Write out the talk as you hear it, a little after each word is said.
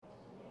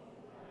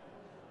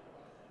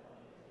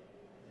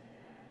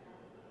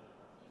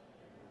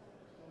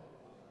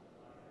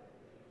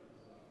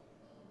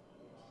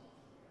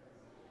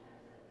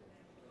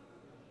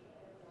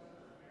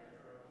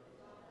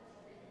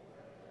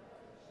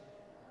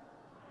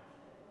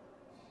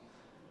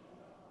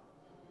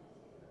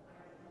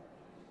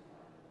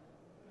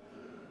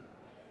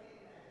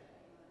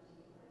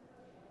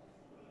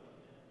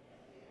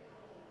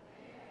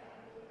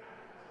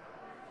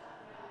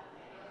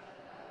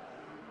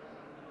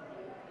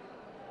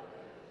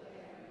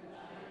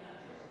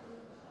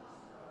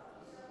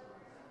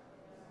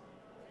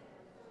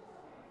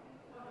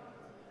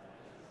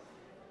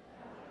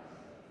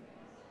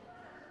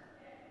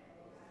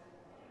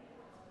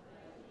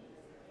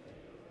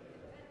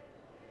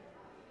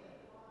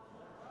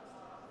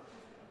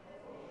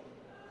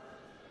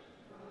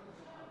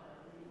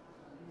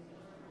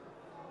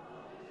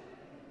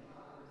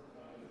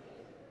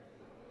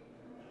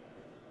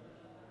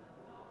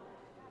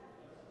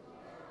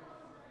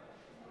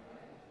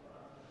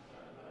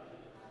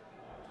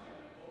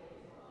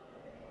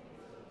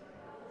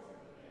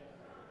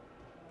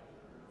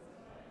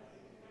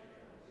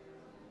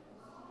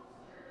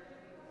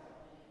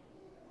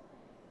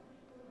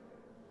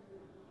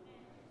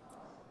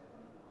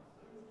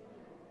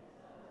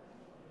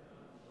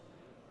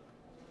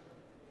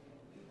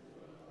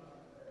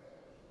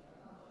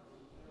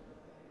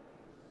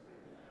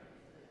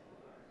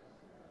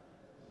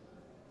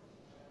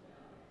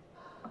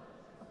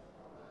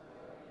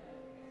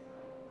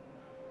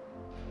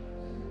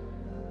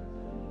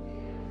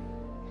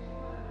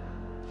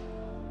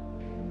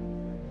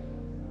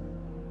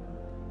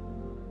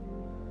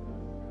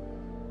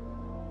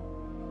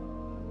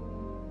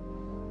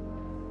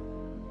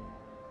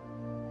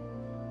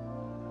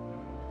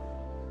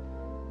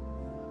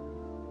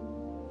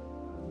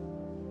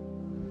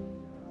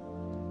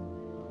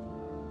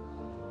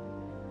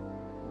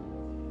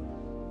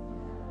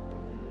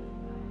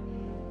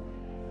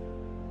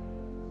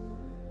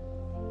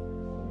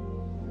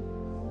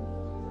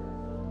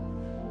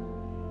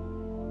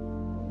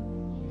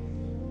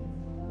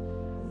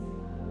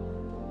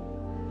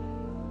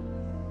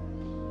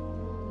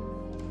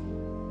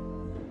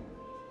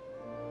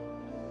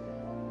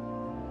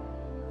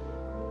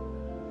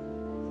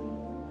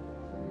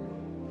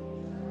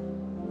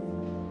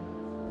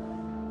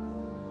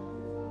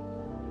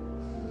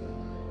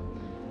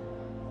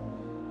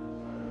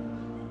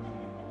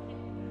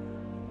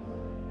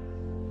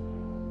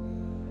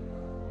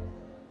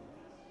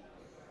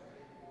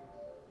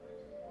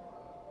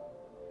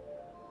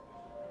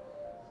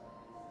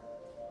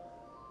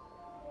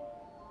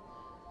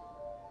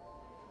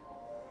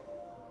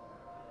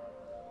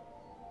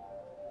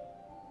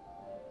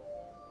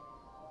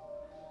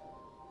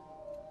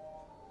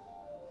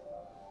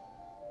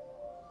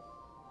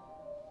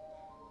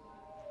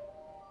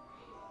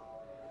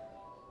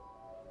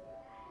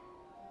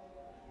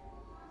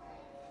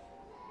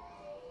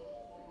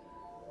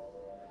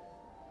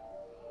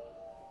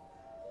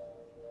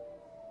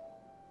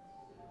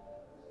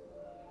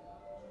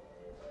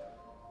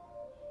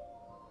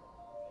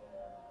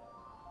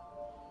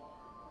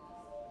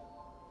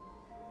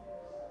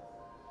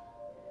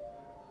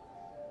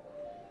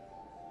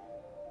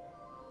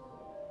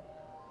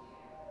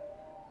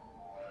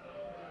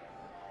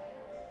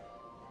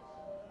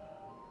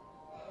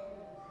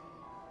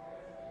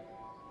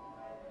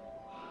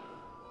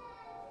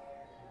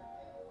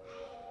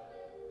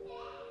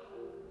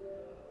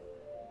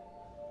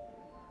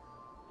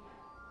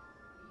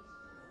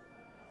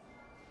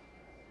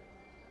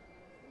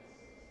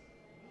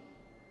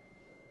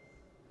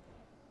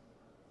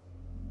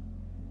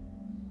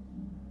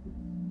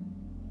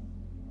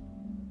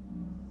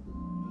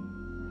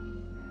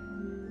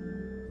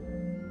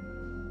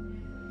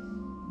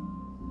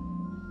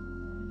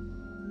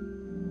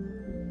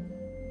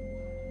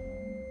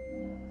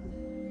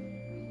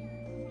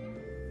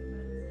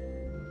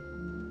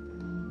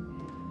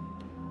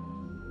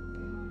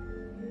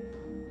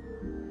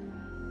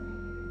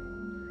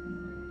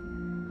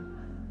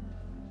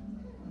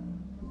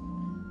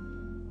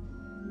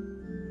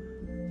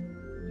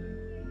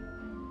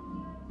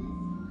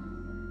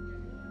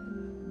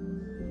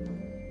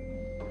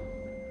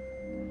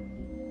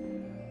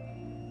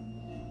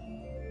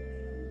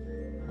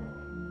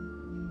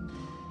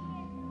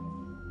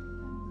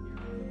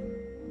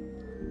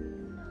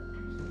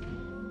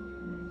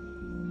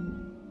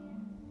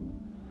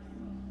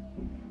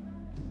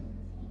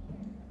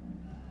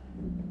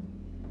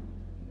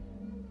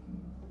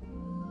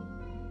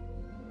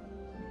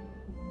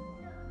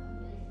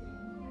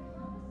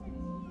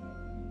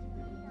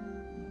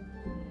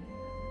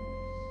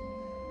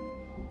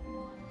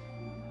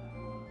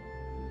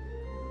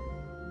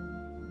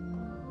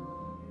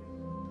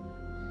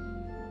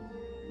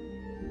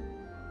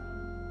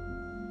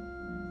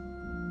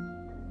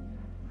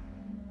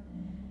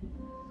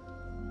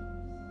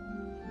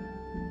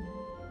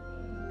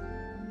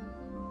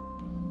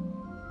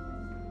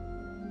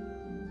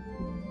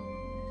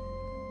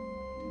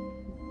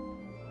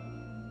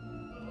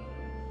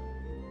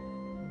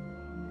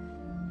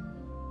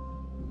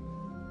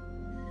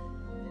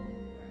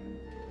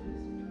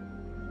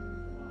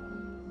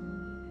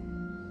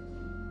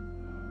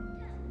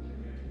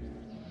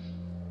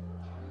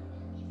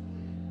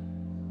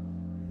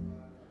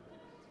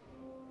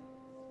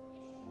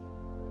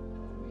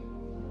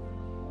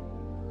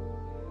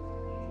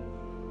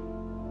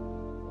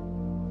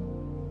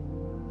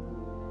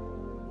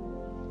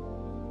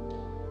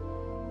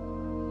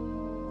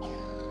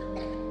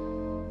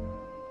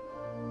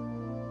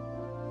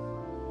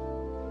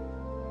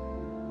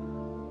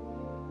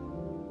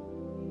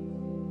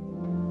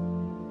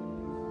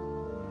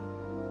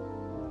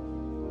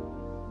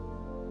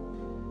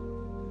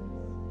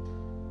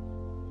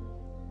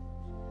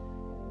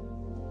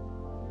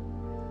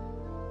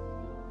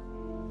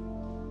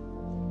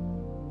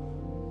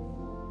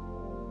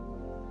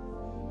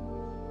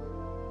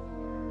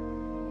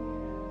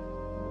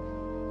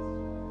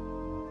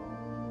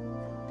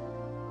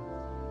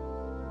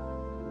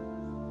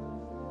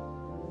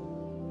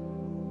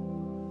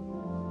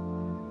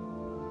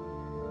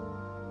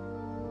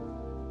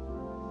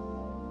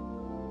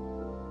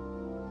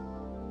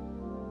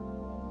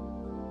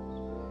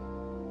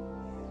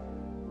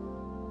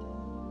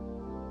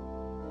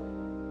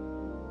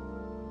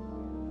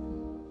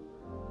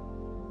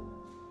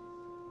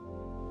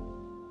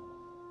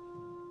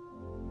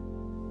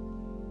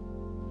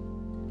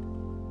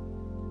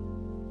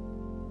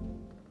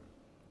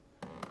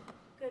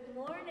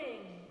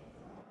morning.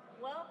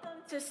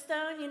 Welcome to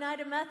Stone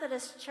United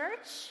Methodist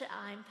Church.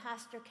 I'm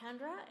Pastor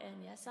Kendra, and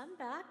yes, I'm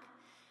back.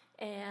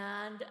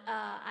 And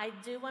I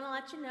do want to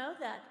let you know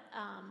that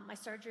my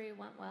surgery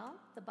went well.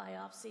 The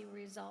biopsy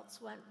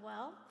results went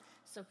well.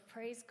 So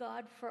praise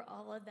God for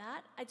all of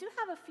that. I do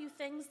have a few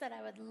things that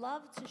I would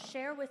love to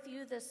share with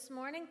you this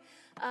morning,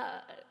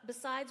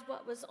 besides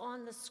what was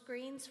on the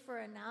screens for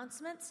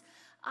announcements.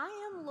 I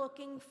am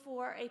looking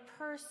for a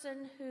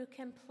person who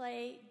can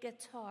play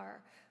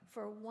guitar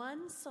for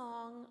one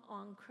song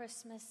on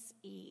Christmas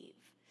Eve.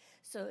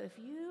 So if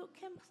you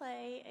can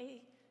play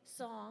a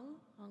song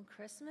on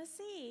Christmas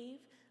Eve,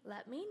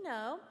 let me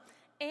know.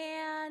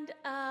 And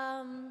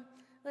I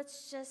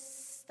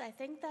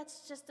think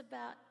that's just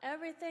about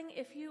everything.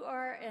 If you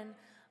are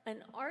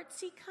an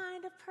artsy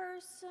kind of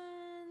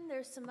person,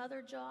 there's some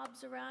other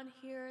jobs around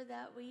here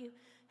that we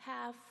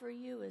have for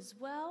you as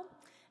well.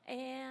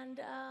 And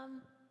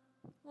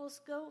we'll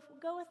go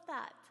with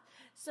that.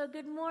 So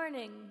good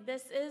morning.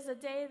 This is a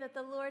day that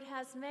the Lord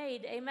has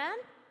made. Amen?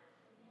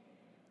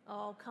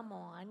 Oh, come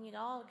on. You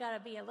all got to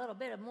be a little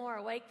bit more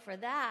awake for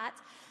that.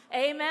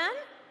 Amen?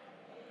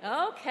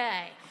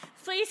 Okay.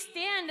 Please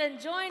stand and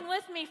join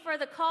with me for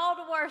the call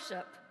to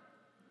worship.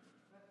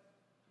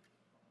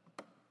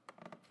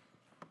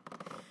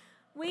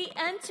 We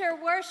enter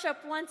worship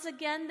once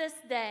again this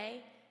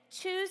day,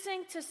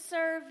 choosing to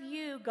serve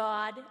you,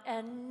 God,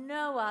 and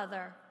no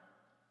other.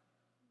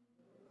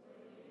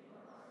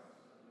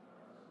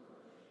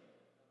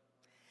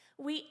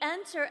 We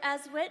enter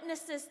as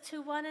witnesses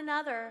to one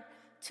another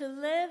to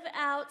live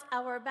out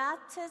our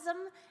baptism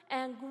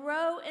and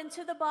grow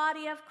into the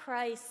body of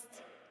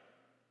Christ.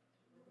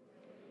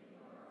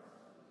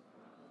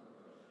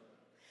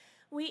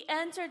 We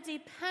enter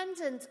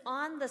dependent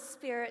on the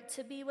Spirit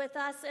to be with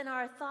us in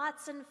our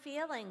thoughts and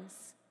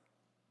feelings.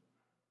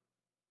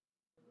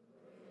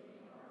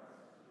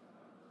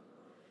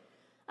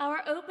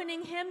 Our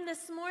opening hymn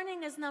this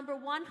morning is number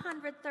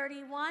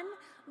 131,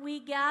 We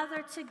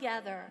Gather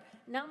Together.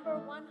 Number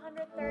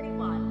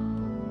 131.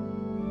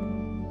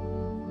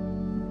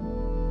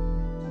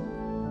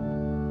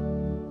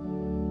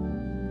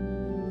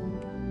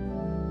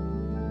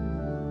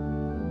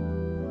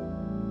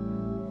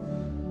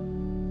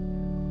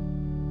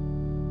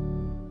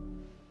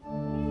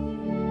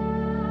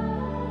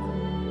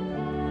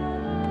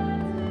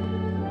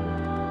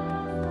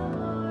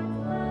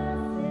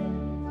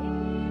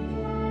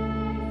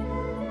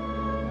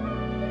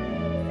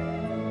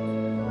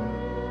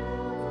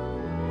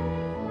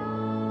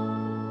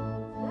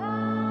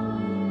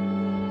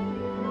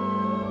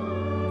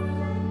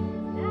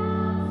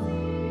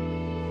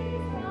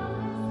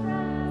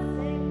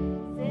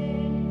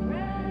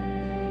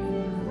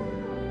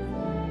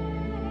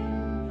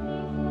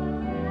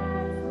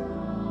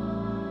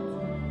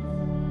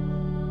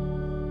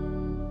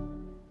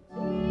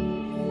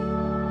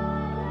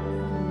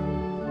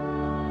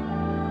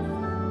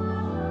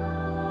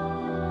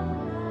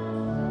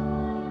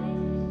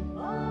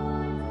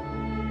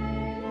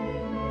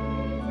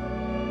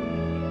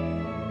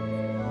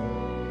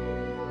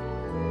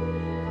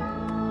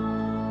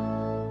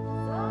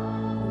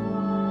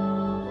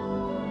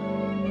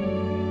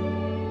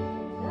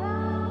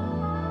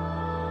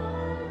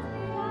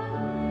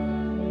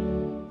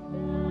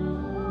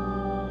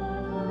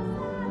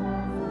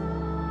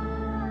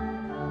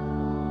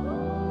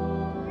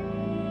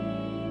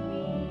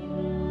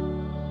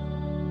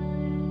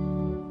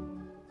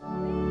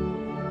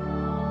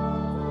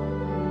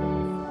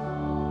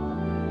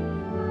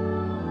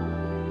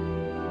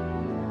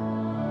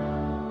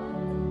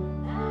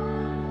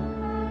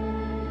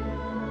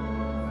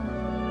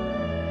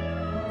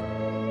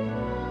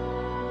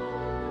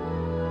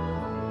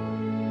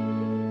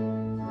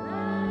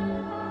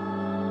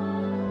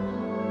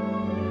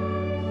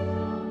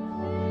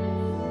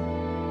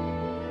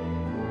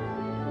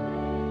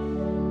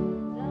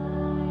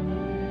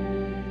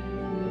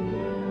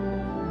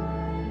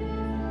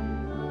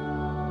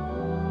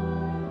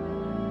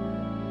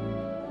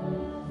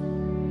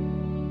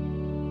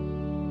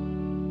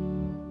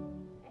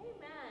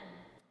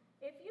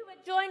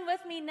 Join with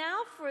me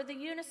now for the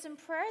unison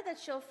prayer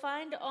that you'll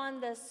find on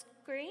the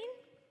screen.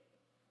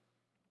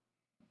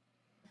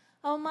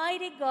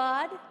 Almighty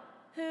God,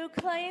 who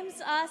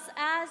claims us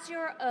as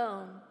your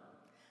own,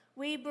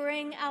 we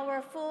bring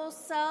our full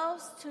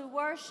selves to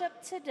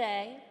worship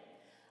today.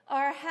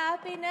 Our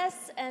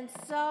happiness and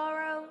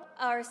sorrow,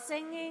 our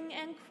singing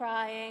and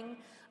crying,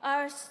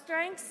 our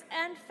strengths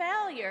and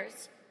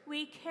failures,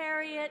 we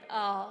carry it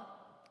all.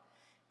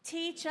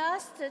 Teach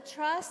us to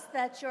trust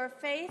that your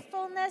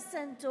faithfulness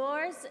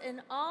endures in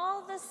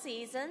all the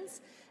seasons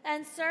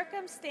and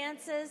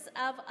circumstances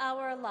of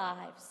our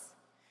lives.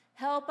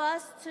 Help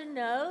us to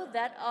know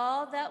that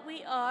all that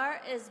we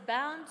are is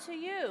bound to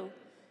you,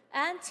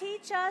 and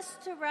teach us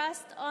to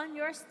rest on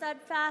your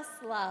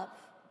steadfast love.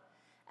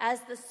 As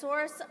the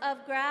source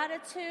of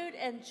gratitude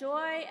and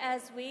joy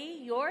as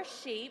we, your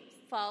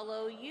sheep,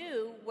 follow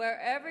you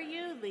wherever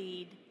you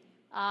lead.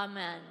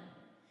 Amen.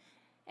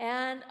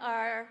 And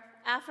our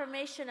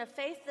affirmation of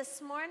faith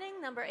this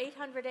morning, number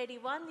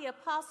 881, the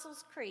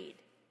Apostles' Creed.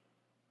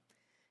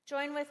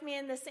 Join with me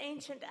in this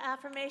ancient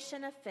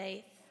affirmation of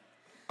faith.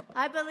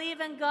 I believe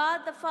in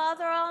God the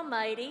Father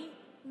Almighty,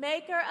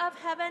 maker of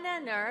heaven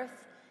and earth,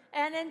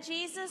 and in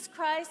Jesus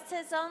Christ,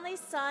 his only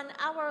Son,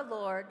 our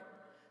Lord,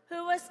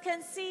 who was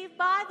conceived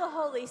by the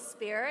Holy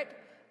Spirit,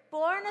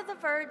 born of the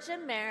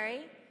Virgin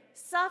Mary,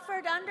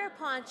 suffered under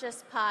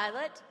Pontius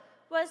Pilate,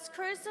 was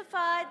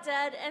crucified,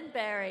 dead, and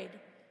buried.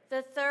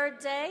 The third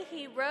day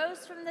he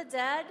rose from the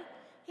dead.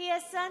 He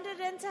ascended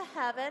into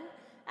heaven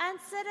and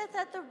sitteth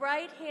at the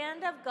right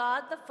hand of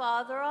God the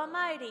Father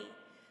Almighty.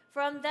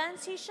 From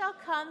thence he shall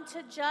come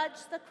to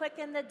judge the quick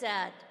and the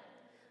dead.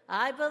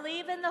 I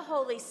believe in the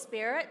Holy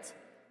Spirit,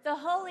 the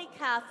Holy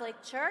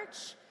Catholic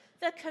Church,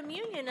 the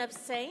communion of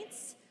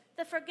saints,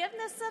 the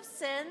forgiveness of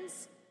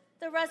sins,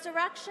 the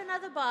resurrection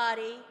of the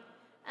body,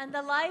 and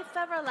the life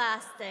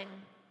everlasting.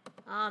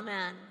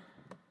 Amen.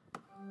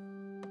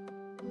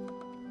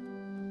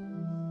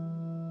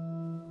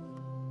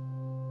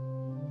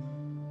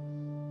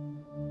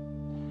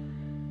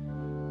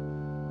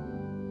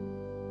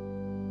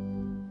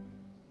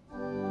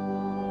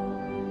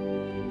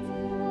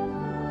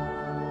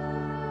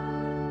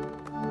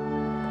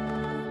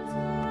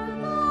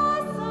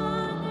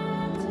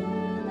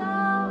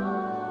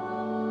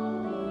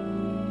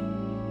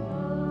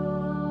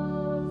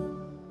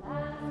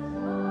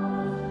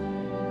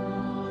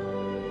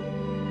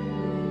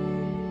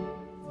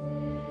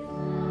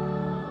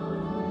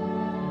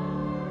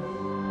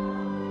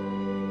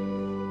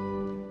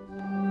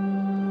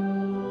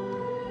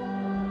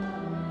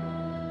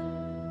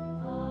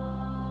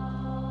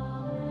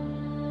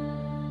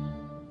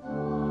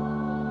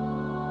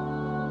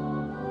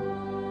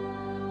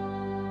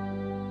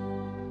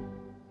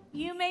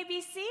 You may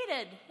be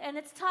seated, and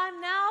it's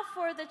time now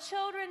for the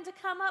children to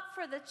come up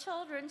for the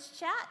children's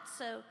chat,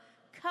 so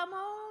come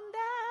on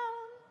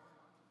down.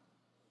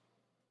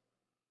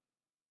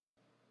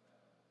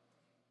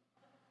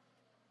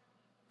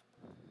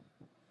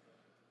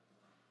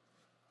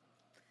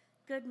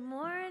 Good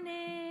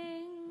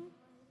morning.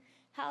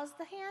 How's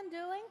the hand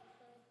doing?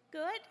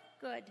 Good?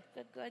 Good,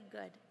 good, good,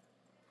 good.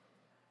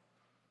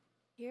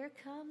 Here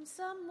comes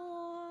some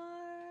more.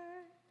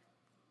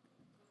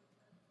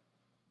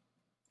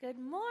 Good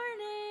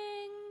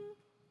morning.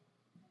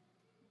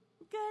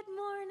 Good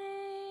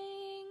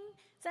morning.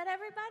 Is that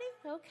everybody?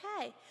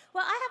 Okay.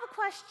 Well, I have a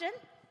question.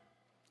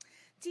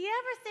 Do you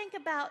ever think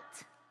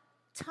about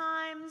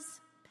times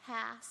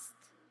past?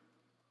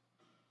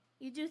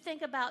 You do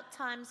think about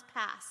times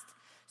past.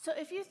 So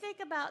if you think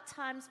about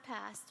times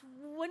past,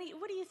 what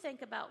do you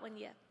think about when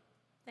you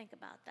think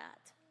about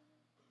that?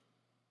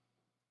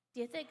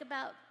 Do you think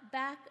about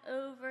back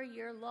over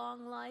your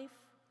long life?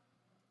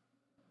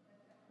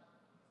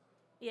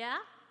 Yeah?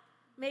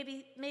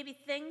 Maybe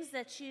things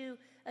that you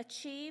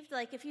achieved.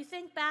 Like if you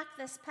think back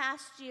this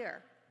past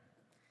year,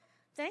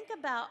 think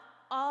about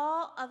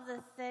all of the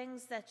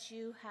things that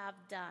you have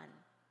done.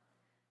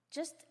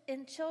 Just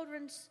in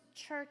children's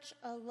church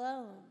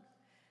alone.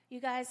 You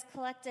guys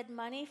collected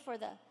money for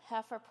the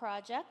Heifer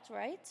Project,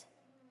 right?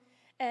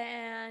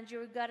 And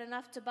you got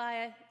enough to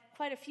buy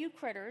quite a few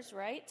critters,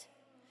 right?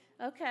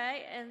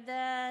 Okay, and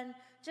then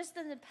just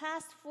in the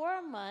past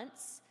 4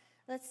 months,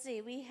 let's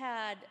see, we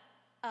had...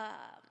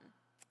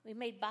 we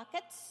made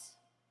buckets.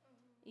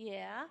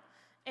 Yeah.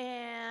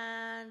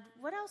 And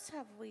what else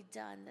have we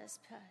done this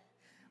past?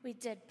 We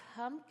did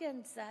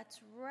pumpkins, that's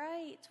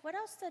right. What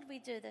else did we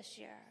do this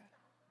year?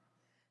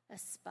 A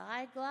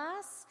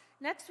spyglass.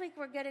 Next week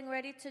we're getting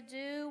ready to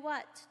do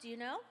what? Do you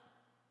know?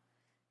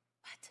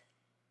 What?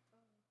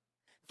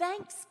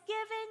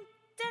 Thanksgiving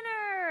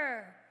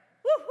dinner.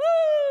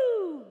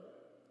 Woohoo!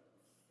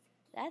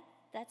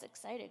 That's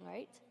exciting,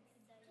 right?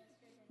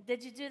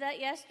 Did you do that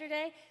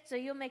yesterday? So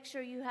you'll make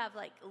sure you have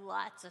like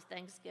lots of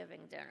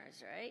Thanksgiving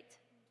dinners, right?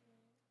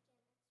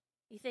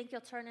 You think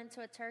you'll turn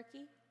into a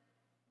turkey?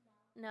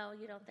 No,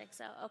 you don't think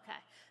so? Okay,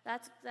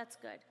 that's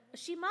good.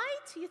 She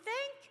might, you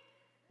think?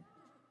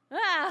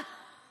 Ah.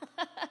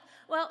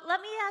 Well, let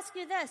me ask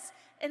you this.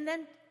 And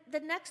then the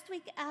next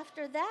week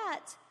after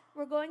that,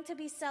 we're going to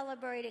be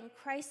celebrating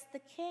Christ the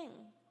King.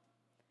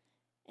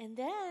 And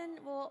then,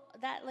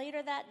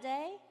 later that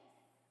day,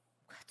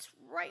 that's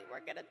right, we're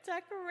going to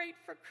decorate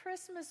for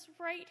Christmas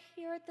right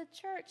here at the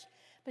church.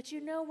 But you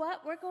know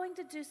what? We're going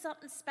to do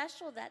something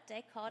special that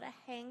day called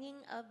a hanging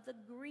of the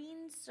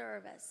green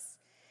service.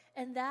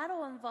 And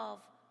that'll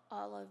involve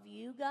all of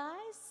you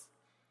guys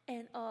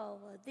and all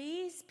of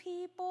these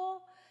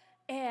people.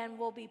 And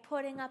we'll be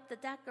putting up the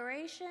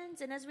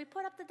decorations. And as we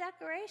put up the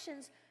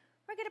decorations,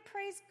 we're going to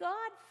praise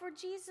God for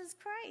Jesus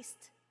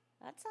Christ.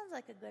 That sounds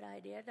like a good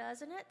idea,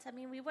 doesn't it? I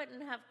mean, we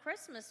wouldn't have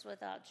Christmas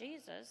without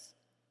Jesus.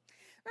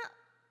 Now,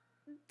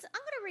 I'm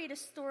going to read a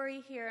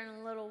story here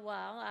in a little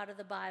while out of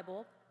the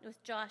Bible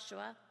with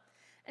Joshua.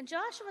 And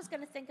Joshua's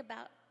going to think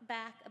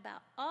back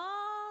about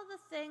all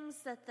the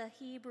things that the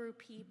Hebrew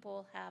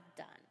people have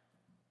done.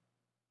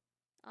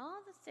 All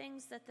the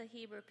things that the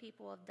Hebrew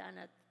people have done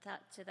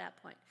to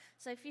that point.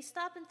 So if you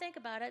stop and think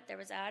about it, there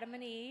was Adam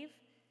and Eve.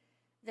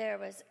 There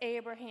was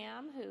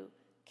Abraham, who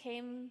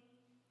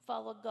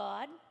followed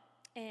God.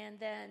 And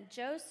then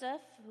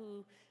Joseph,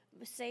 who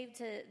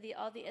saved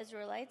all the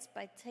Israelites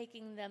by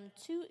taking them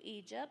to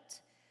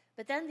Egypt.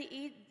 But then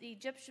the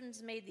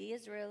Egyptians made the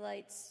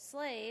Israelites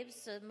slaves,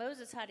 so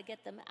Moses had to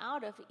get them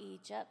out of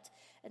Egypt.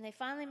 And they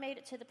finally made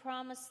it to the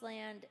Promised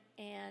Land,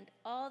 and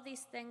all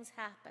these things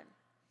happened.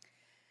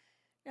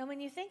 Now, when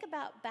you think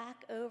about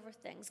back over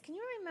things, can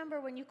you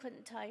remember when you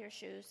couldn't tie your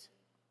shoes?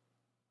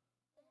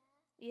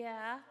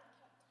 Yeah.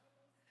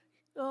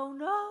 Oh,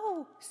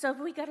 no. So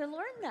we got to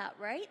learn that,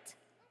 right?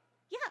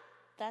 Yeah,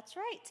 that's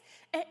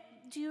right.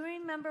 Do you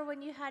remember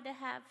when you had to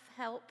have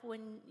help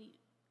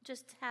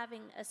just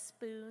having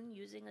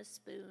using a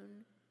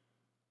spoon?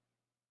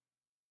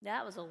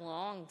 That was a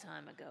long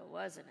time ago,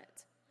 wasn't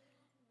it?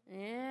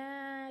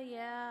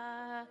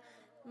 Yeah.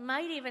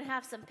 Might even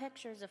have some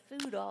pictures of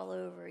food all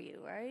over you,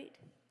 right?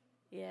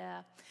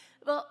 Yeah.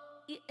 Well,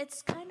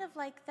 it's kind of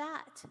like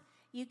that.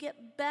 You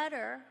get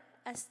better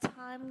as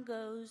time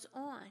goes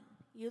on.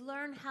 You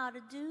learn how to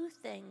do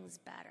things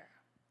better,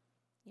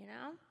 you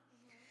know?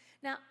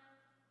 Mm-hmm. Now,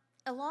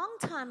 a long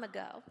time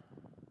ago,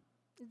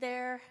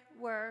 there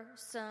were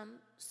some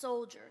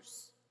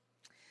soldiers,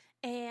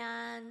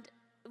 and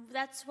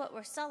that's what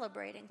we're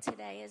celebrating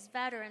today is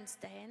Veterans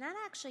Day, and that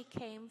actually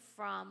came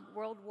from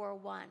World War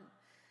I.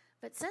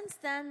 But since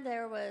then,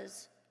 there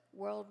was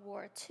World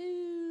War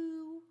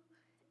II,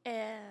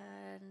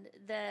 and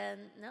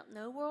then,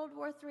 no World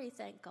War III,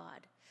 thank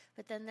God.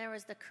 But then there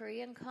was the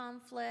Korean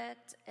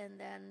conflict, and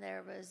then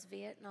there was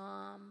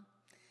Vietnam.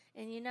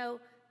 And you know,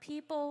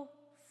 people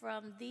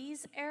from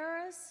these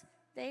eras,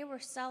 they were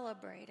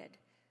celebrated.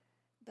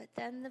 But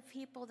then the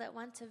people that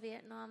went to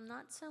Vietnam,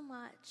 not so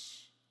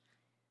much.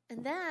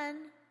 And then,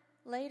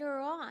 later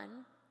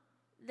on,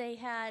 they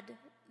had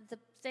the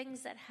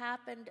things that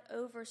happened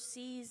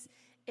overseas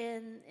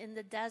in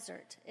the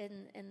desert,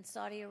 in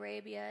Saudi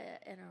Arabia,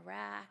 in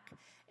Iraq.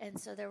 And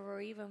so there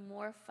were even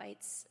more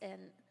fights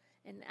in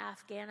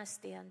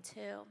Afghanistan,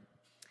 too.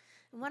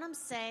 And what I'm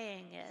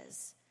saying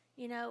is,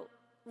 you know,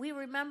 we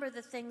remember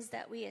the things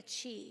that we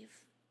achieve,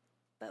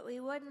 but we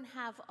wouldn't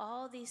have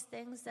all these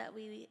things that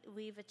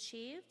we've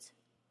achieved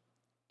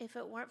if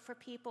it weren't for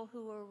people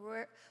who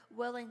were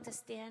willing to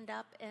stand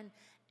up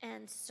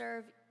and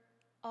serve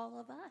all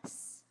of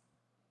us.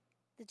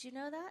 Did you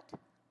know that?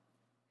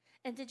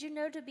 And did you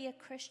know to be a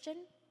Christian,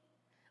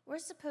 we're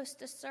supposed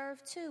to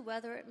serve too,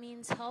 whether it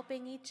means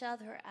helping each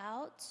other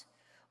out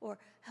or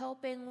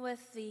helping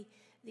with the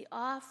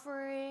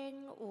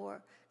offering,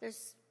 or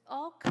there's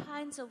all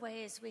kinds of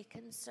ways we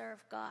can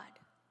serve God.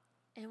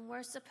 And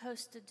we're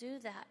supposed to do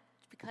that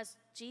because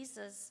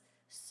Jesus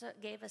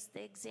gave us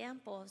the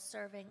example of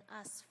serving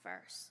us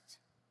first.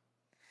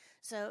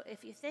 So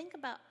if you think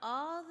about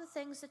all the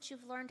things that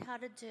you've learned how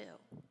to do,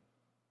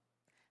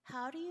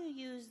 how do you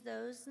use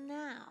those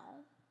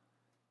now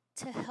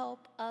to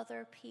help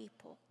other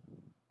people?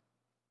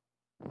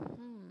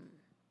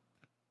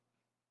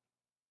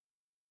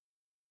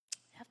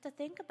 Have to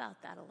think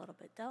about that a little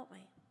bit, don't we?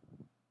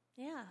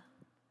 Yeah.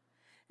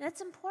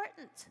 That's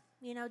important.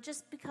 You know,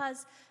 just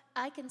because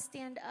I can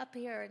stand up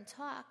here and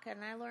talk,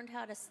 and I learned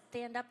how to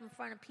stand up in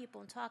front of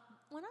people and talk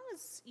when I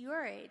was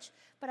your age,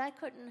 but I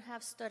couldn't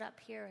have stood up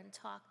here and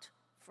talked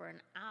for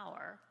an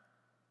hour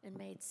and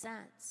made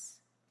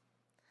sense.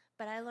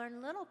 But I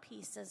learned little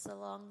pieces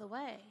along the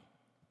way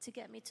to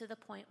get me to the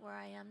point where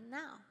I am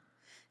now.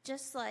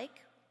 Just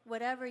like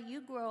whatever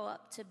you grow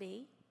up to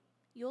be,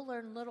 you'll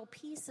learn little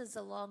pieces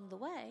along the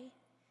way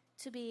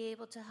to be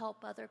able to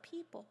help other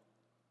people.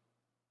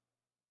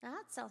 Now,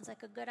 that sounds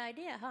like a good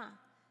idea, huh?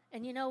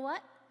 And you know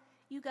what?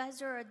 You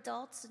guys are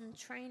adults in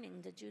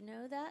training. Did you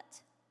know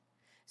that?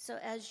 So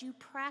as you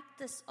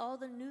practice all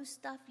the new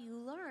stuff you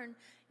learn,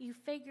 you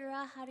figure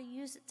out how to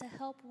use it to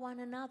help one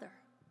another.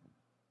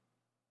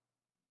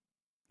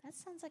 That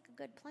sounds like a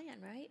good plan,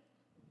 right?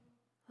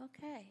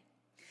 Okay.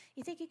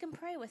 You think you can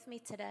pray with me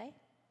today?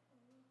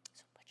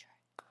 So put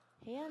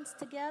your hands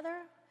together.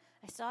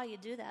 I saw you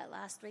do that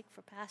last week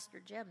for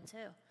Pastor Jim,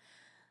 too.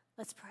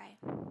 Let's pray.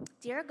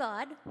 Dear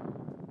God,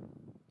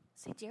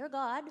 say, Dear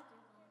God,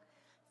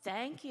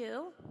 thank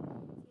you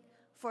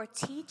for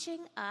teaching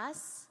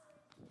us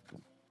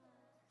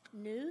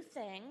new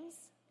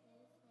things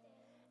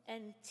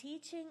and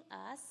teaching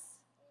us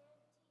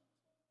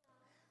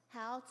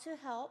how to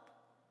help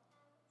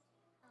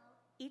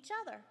each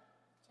other.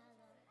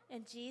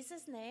 In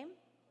Jesus' name,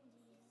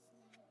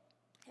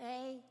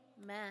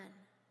 amen.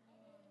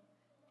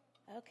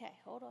 Okay,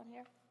 hold on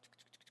here.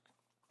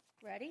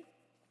 Ready?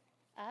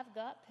 I've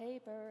got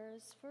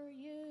papers for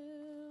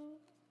you.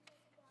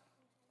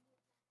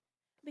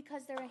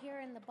 Because they're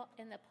here in the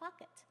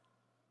pocket.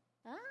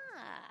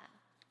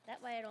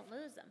 That way I don't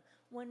lose them.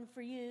 One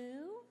for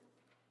you.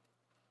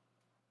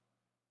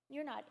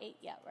 You're not 8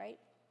 yet, right?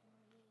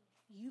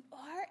 You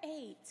are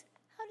 8.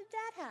 How did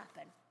that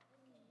happen?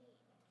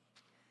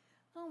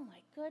 Oh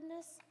my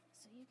goodness.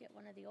 So you get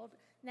one of the old.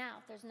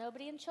 Now, there's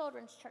nobody in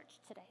children's church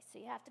today, so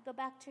you have to go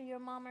back to your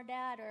mom or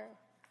dad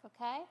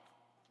okay?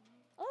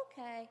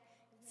 Okay.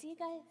 See you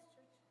guys.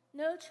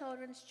 No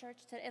children's church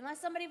today, unless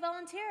somebody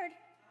volunteered.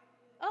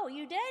 Oh,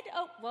 you did?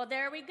 Oh, well,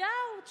 there we go.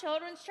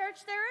 Children's church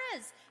there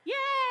is.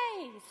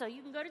 Yay! So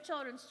you can go to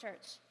children's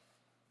church.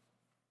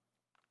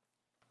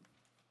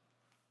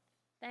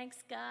 Thanks,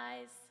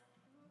 guys.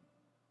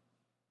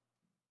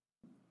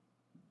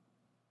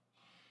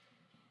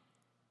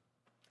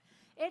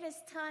 It is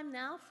time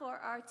now for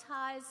our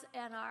tithes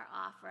and our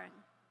offering.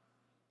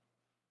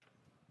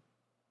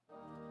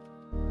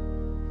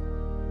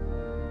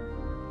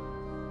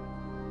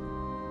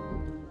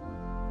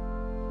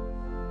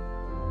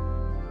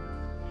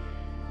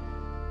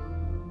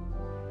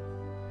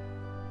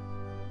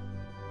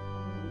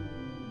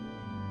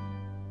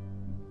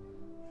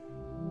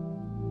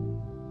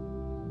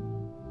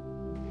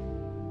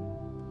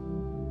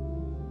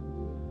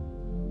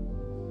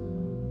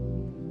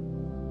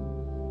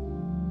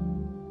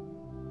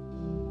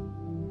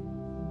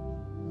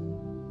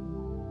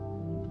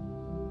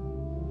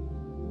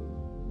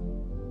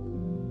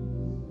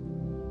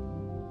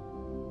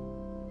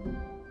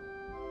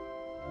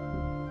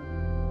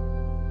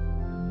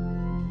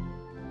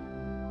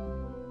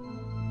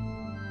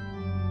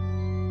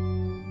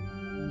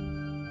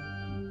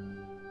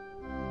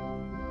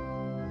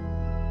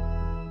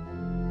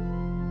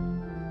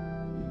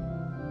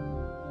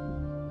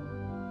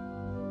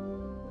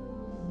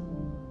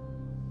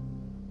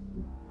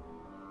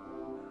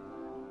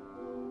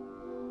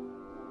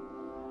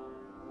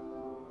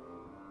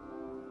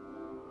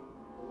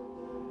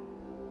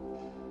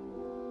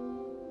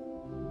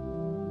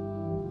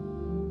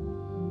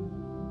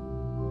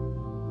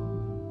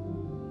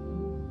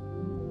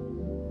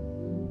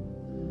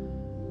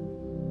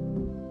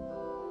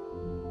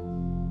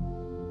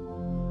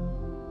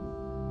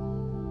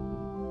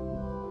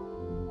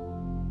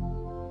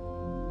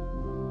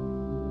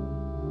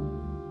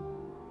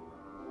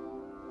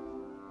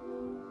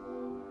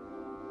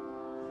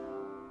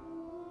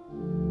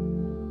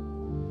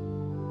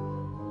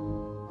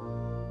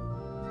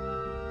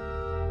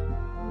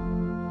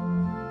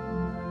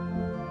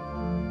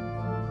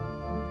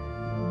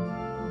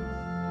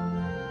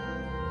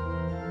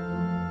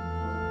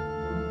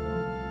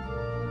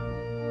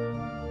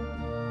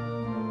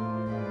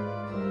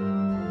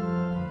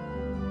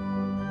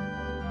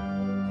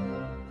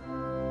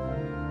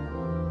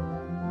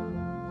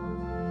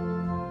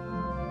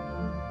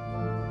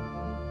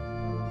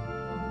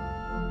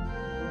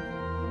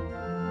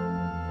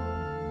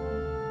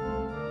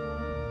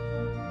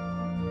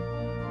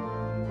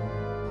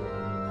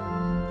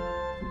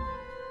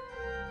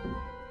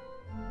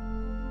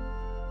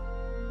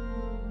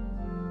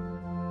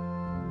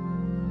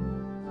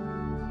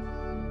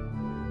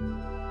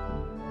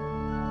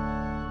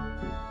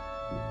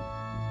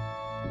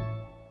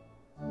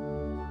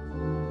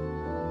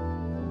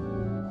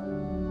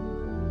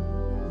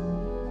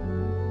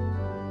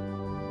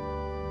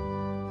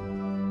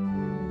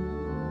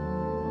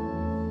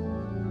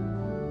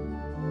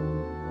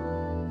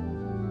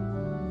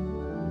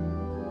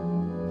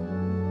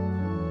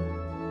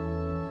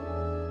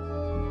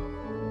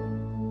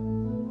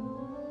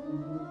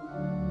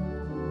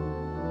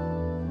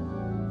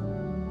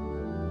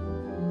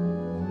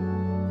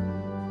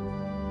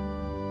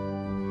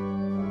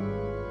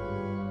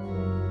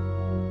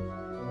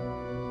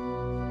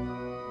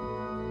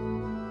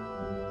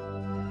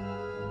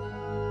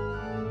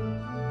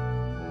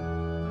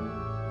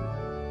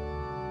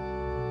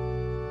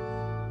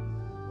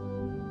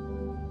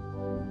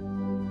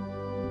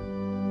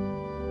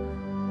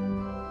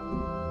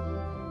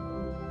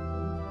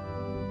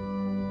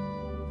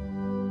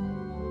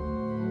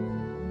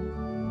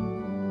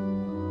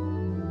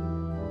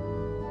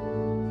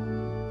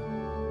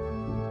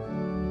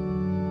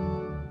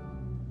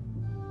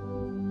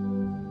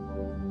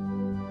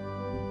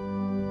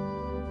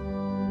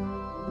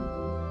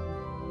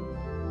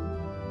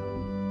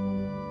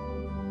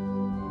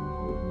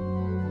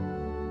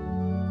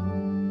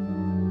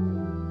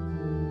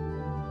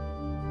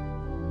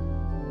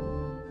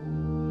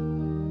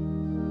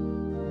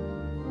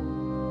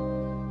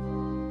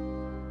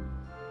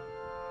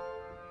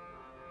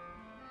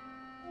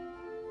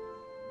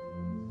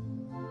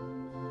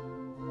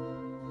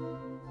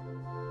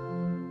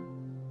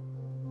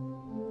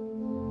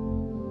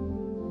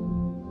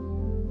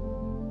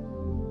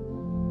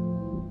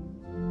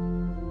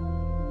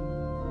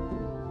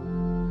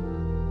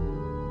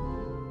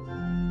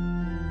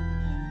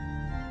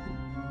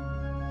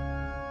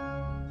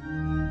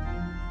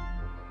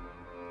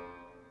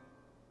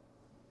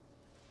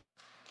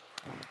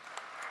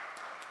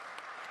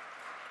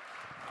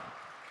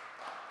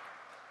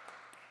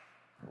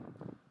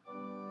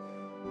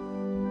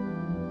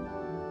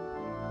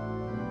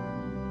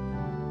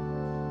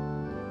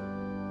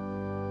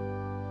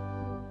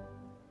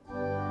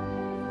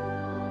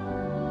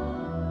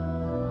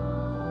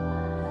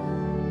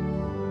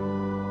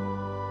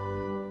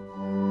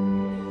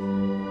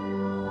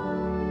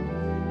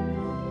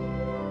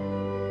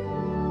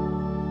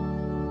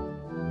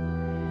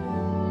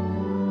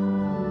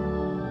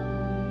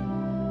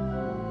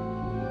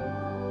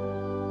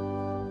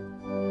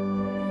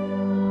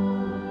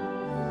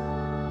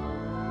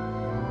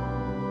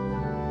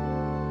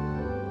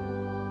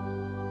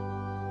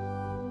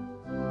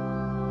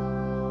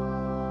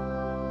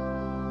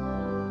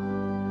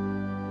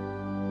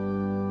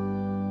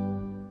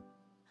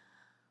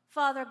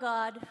 Father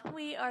God,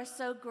 we are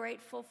so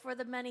grateful for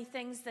the many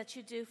things that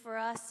you do for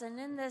us. And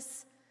in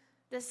this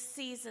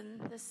season,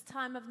 this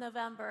time of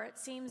November, it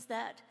seems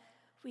that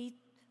we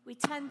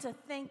tend to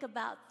think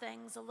about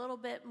things a little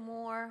bit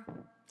more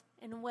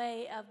in a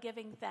way of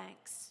giving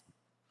thanks,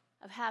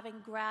 of having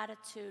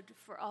gratitude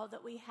for all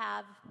that we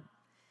have.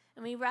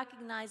 And we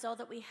recognize all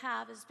that we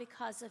have is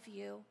because of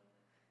you.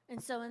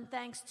 And so in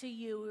thanks to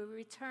you, we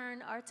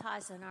return our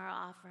tithes and our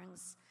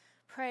offerings,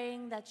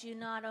 praying that you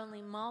not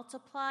only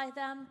multiply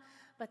them,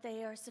 but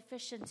they are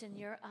sufficient in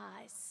your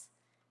eyes.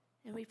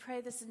 And we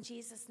pray this in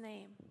Jesus'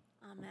 name.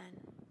 Amen.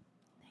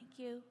 Thank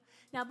you.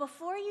 Now,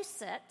 before you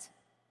sit,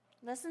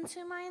 listen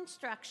to my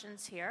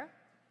instructions here.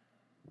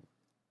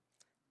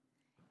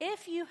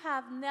 If you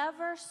have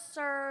never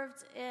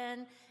served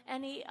in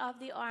any of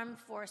the armed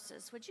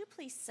forces, would you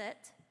please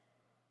sit?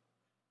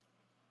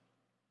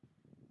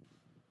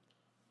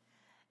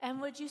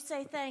 And would you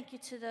say thank you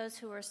to those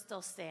who are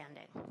still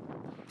standing?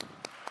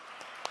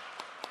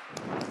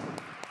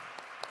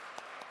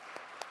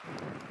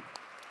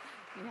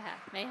 You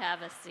may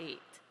have a seat.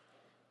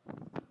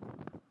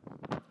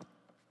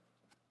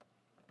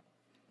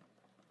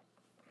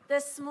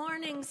 This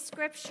morning's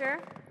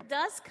scripture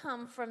does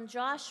come from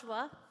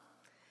Joshua,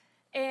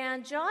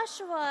 and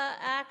Joshua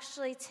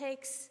actually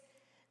takes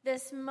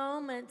this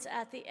moment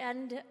at the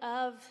end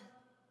of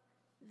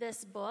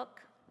this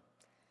book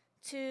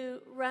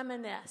to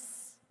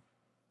reminisce.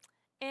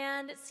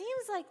 And it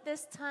seems like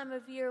this time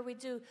of year we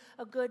do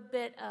a good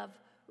bit of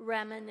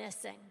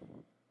reminiscing.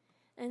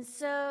 And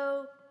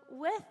so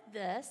with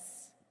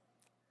this,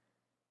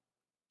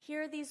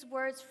 hear these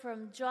words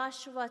from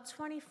Joshua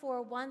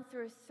 24, 1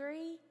 through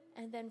 3,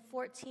 and then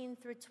 14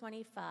 through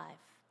 25.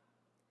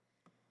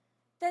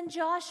 Then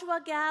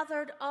Joshua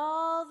gathered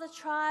all the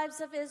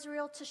tribes of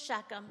Israel to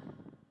Shechem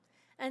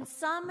and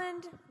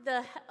summoned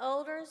the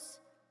elders,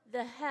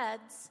 the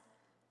heads,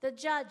 the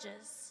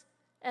judges,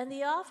 and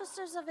the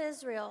officers of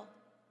Israel,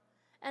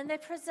 and they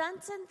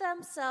presented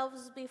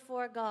themselves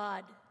before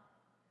God.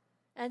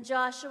 And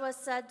Joshua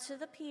said to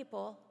the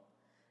people,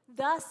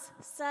 "Thus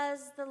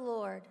says the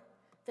Lord,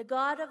 the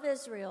God of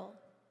Israel,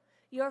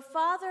 your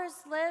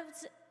fathers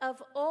lived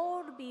of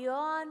old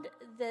beyond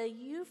the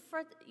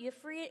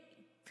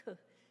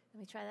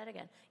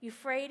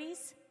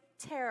Euphrates,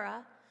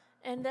 Terah,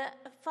 and the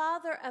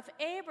father of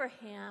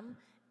Abraham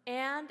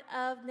and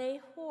of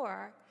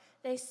Nahor,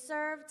 they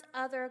served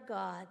other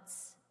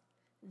gods.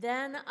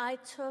 Then I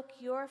took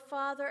your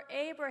father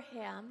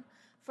Abraham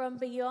from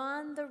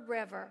beyond the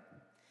river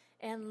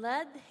and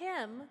led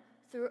him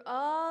through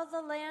all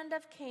the land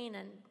of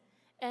Canaan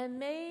and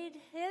made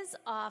his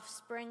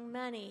offspring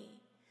many.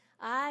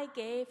 I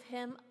gave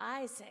him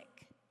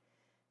Isaac.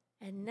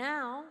 And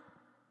now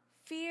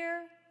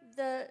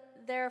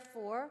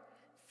therefore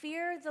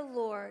fear the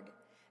Lord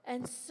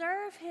and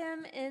serve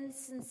him in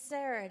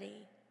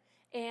sincerity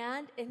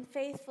and in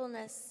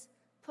faithfulness.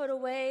 Put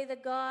away the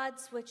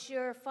gods which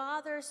your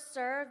fathers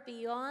served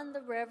beyond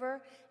the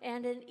river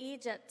and in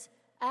Egypt,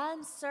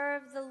 and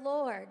serve the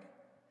Lord.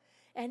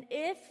 And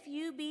if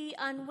you be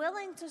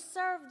unwilling to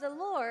serve the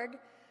Lord,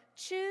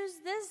 choose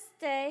this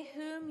day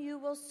whom you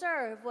will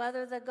serve,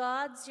 whether the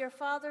gods your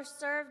fathers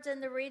served in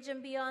the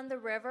region beyond the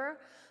river,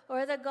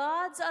 or the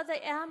gods of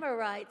the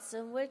Amorites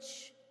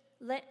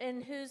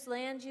in whose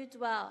land you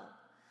dwell.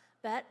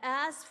 But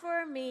as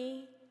for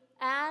me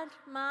and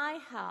my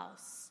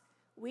house,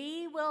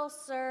 we will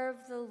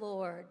serve the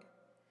Lord."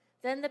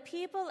 Then the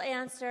people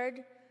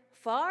answered,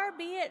 "Far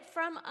be it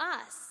from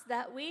us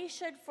that we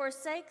should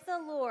forsake the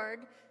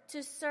Lord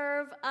to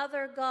serve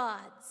other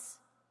gods.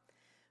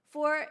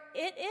 For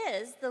it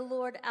is the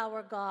Lord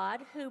our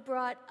God who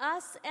brought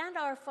us and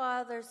our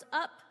fathers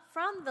up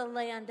from the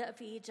land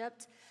of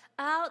Egypt,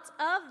 out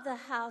of the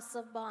house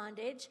of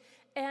bondage,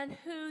 and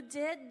who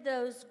did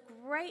those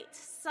great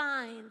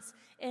signs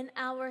in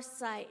our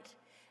sight,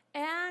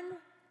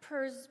 and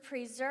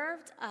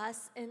preserved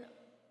us in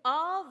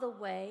all the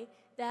way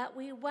that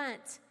we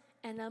went,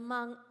 and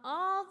among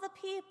all the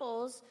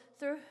peoples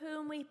through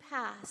whom we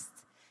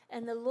passed.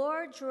 And the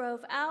Lord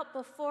drove out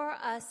before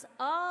us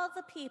all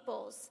the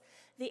peoples,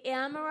 the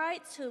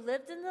Amorites who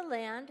lived in the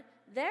land.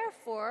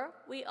 Therefore,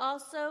 we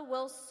also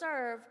will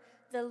serve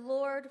the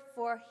Lord,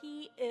 for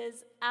he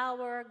is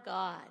our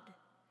God."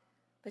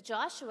 But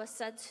Joshua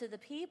said to the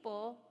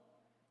people,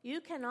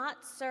 "You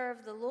cannot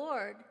serve the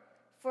Lord,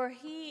 for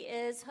he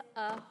is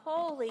a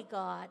holy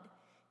God.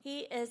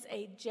 He is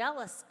a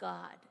jealous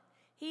God.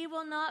 He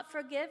will not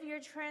forgive your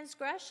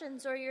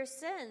transgressions or your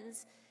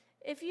sins.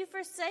 If you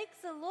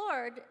forsake the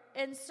Lord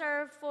and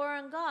serve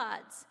foreign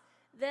gods,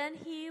 then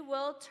he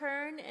will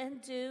turn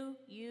and do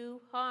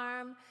you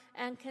harm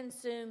and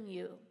consume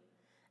you,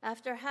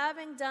 after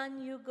having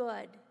done you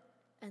good."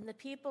 And the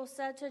people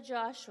said to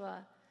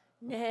Joshua,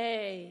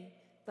 "Nay,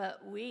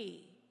 but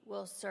we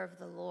will serve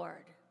the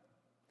Lord."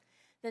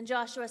 Then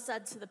Joshua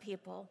said to the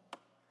people,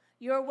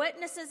 "Your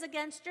witnesses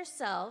against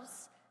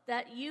yourselves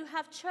that you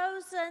have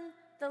chosen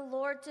the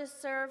Lord to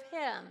serve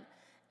him."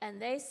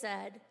 And they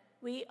said,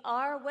 "We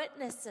are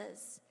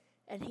witnesses."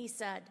 And he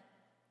said,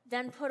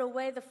 Then put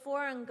away the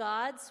foreign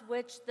gods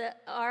which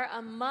are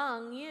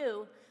among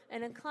you,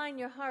 and incline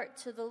your heart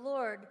to the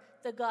Lord,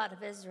 the God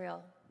of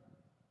Israel."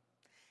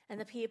 And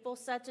the people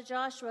said to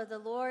Joshua, "The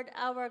Lord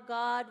our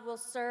God will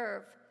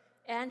serve,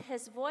 and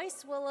his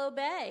voice will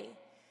obey."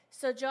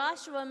 So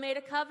Joshua made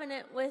a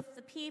covenant with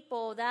the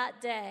people that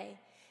day,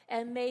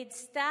 and made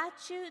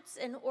statutes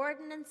and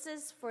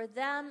ordinances for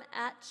them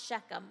at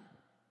Shechem.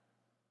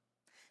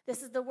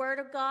 This is the word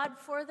of God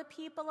for the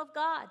people of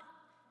God.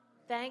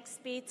 Thanks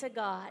be to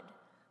God.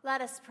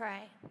 Let us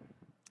pray.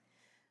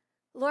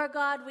 Lord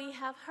God, we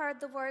have heard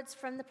the words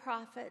from the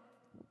prophet,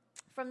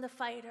 from the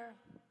fighter,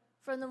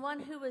 from the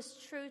one who is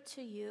true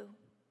to you.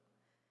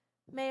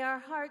 May our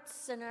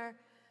hearts and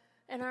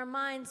our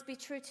minds be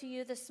true to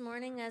you this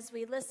morning as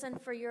we listen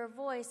for your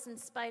voice in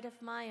spite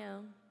of my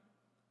own.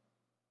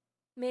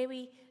 May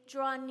we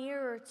draw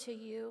nearer to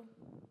you,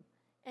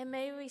 and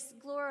may we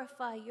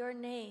glorify your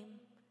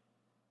name.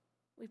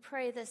 We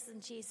pray this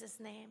in Jesus'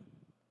 name.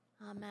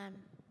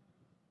 Amen.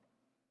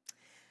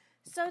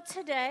 So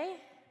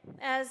today,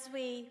 as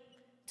we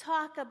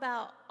talk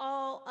about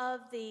all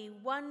of the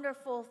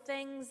wonderful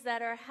things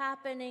that are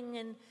happening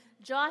in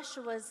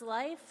Joshua's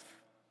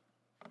life,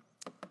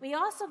 we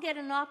also get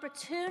an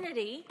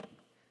opportunity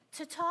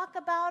to talk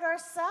about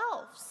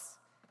ourselves.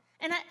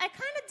 And I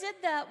kind of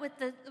did that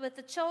with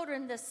the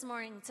children this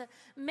morning, to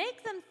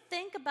make them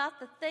think about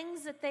the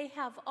things that they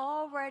have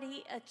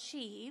already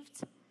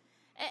achieved.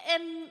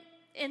 And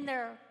in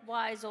their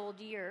wise old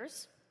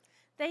years,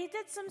 they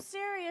did some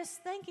serious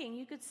thinking.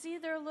 You could see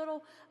their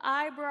little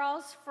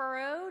eyebrows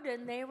furrowed,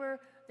 and they were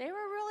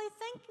really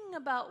thinking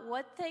about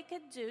what they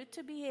could do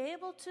to be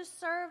able to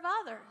serve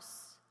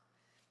others.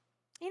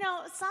 You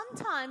know,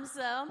 sometimes,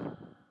 though,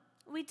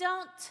 we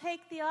don't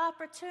take the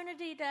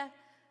opportunity to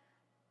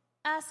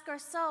ask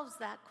ourselves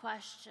that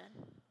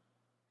question.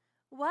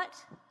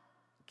 What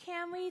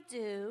can we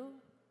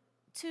do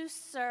to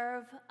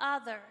serve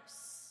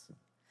others?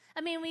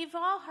 I mean, we've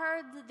all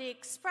heard the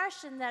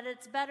expression that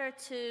it's better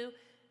to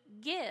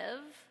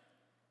give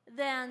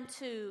than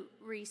to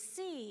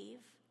receive.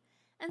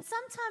 And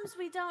sometimes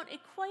we don't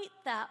equate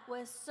that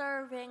with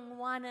serving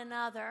one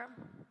another.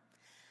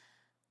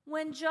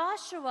 When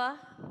Joshua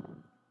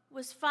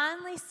was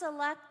finally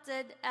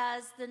selected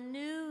as the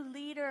new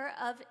leader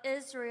of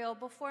Israel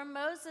before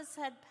Moses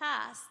had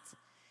passed,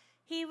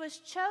 he was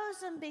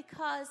chosen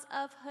because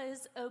of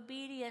his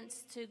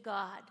obedience to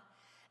God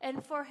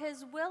and for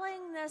his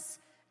willingness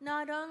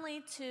not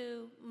only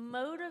to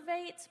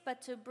motivate,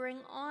 but to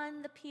bring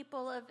on the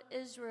people of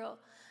Israel.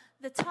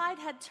 The tide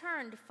had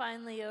turned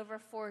finally over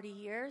 40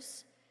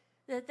 years,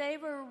 that they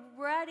were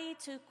ready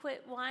to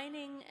quit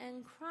whining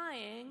and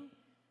crying,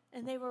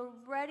 and they were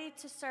ready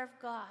to serve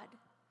God.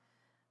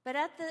 But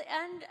at the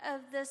end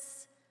of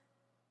this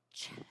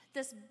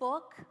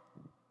book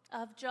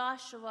of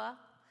Joshua,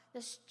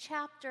 this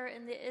chapter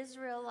in the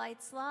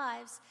Israelites'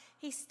 lives,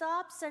 he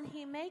stops and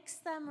he makes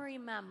them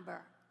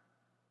remember.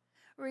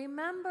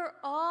 Remember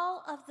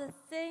all of the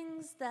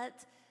things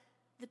that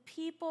the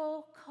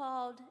people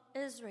called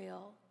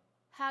Israel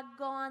had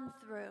gone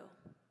through.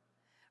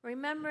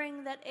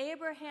 Remembering that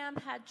Abraham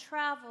had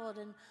traveled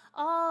and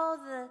all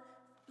the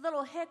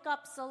little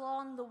hiccups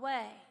along the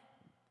way.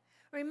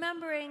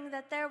 Remembering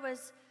that there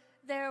was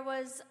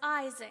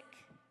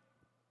Isaac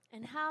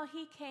and how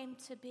he came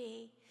to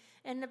be.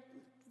 And the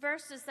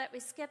verses that we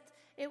skipped,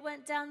 it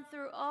went down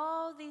through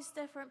all these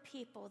different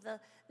people,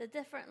 the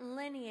different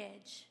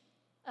lineage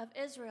of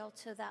Israel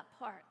to that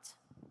part.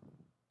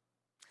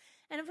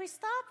 And if we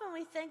stop and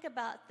we think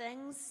about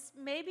things,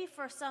 maybe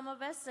for some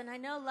of us, and I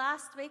know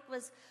last week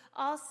was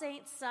All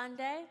Saints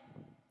Sunday,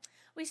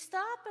 we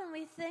stop and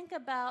we think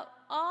about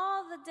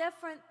all the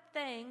different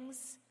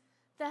things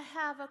that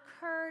have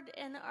occurred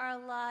in our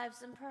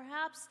lives, and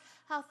perhaps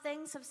how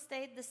things have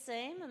stayed the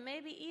same, and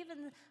maybe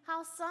even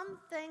how some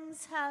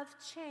things have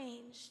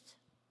changed.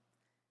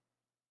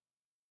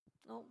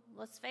 Well,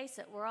 let's face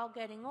it, we're all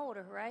getting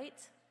older,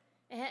 right?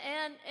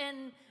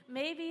 And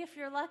maybe if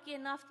you're lucky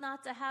enough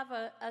not to have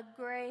a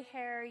gray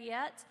hair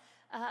yet,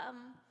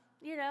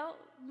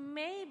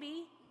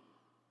 maybe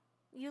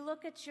you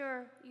look at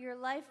your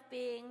life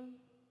being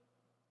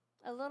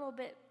a little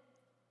bit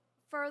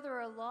further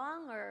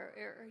along,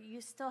 or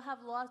you still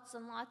have lots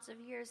and lots of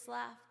years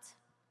left.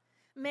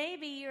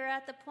 Maybe you're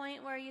at the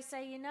point where you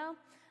say,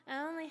 I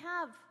only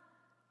have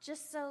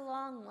just so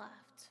long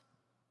left.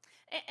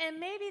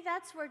 And maybe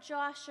that's where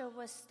Joshua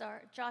was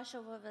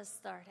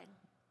starting.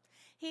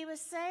 He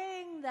was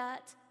saying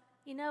that,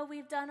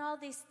 we've done all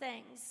these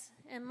things,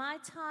 and my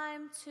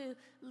time to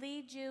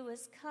lead you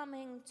is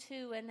coming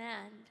to an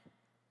end.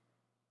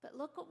 But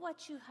look at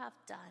what you have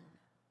done.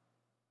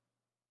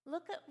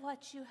 Look at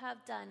what you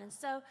have done. And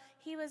so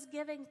he was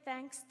giving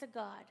thanks to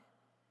God.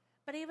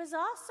 But he was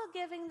also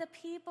giving the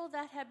people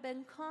that had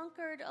been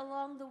conquered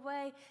along the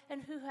way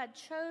and who had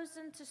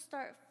chosen to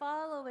start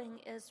following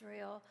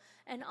Israel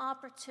an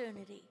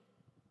opportunity.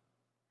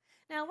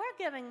 Now, we're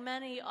giving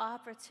many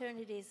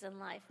opportunities in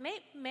life.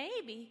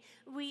 Maybe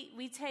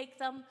we take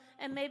them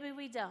and maybe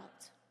we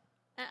don't.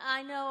 And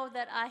I know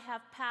that I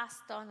have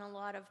passed on a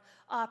lot of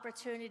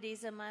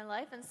opportunities in my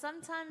life, and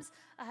sometimes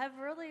I have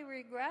really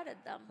regretted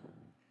them.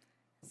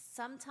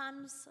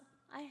 Sometimes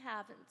I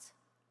haven't.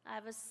 I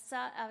was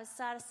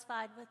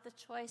satisfied with the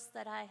choice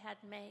that I had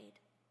made.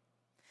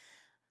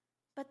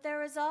 But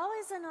there is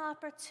always an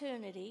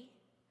opportunity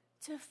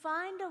to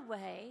find a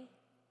way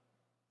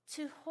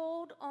to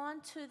hold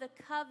on to the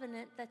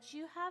covenant that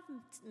you have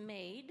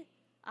made,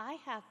 I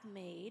have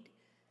made,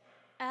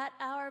 at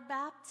our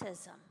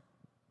baptism.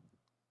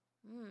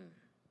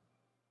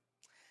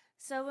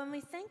 So when we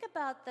think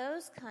about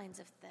those kinds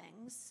of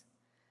things,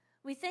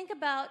 we think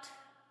about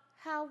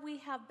how we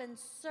have been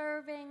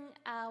serving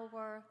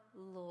our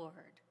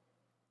Lord.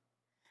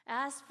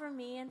 As for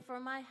me and for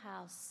my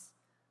house,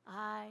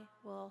 I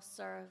will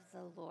serve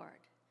the Lord,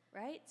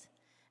 right?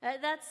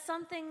 That's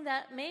something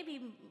that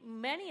maybe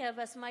many of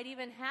us might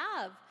even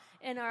have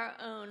in our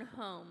own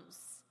homes.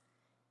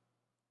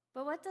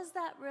 But what does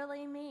that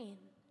really mean?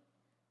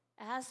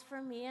 As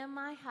for me and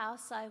my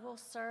house, I will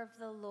serve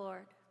the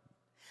Lord.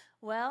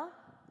 Well,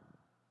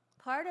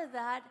 part of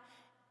that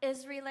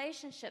is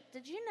relationship.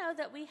 Did you know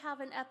that we have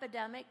an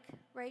epidemic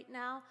right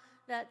now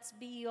that's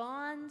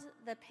beyond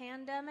the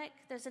pandemic?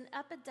 There's an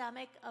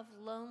epidemic of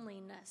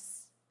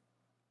loneliness.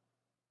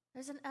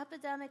 There's an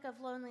epidemic of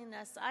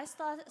loneliness. I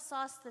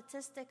saw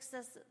statistics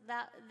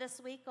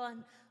this week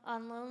on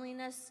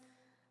loneliness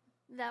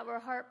that were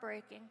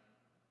heartbreaking.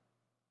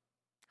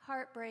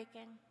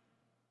 Heartbreaking.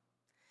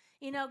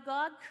 You know,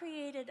 God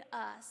created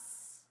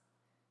us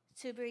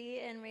to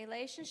be in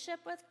relationship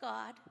with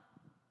God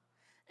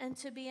and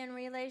to be in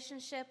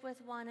relationship with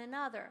one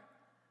another.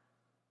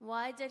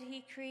 Why did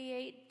He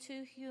create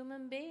two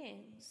human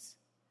beings?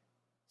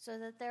 So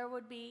that there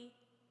would be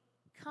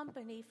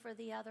company for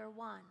the other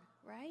one,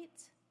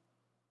 right?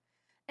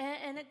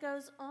 And it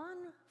goes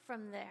on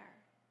from there.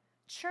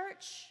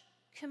 Church,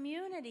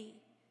 community,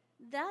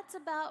 that's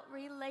about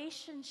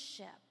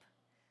relationship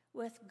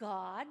with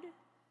God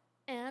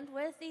and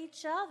with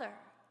each other.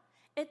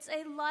 It's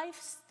a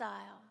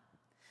lifestyle.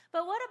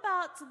 But what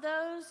about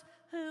those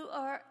who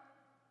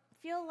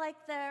feel like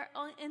they're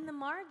in the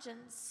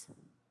margins?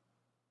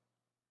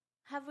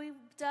 Have we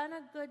done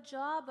a good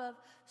job of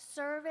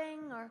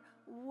serving or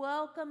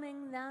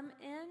welcoming them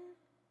in?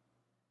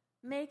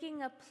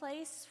 Making a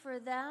place for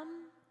them?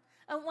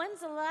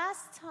 When's the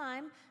last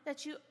time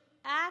that you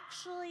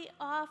actually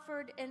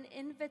offered an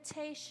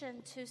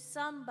invitation to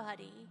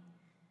somebody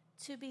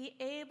to be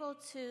able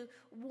to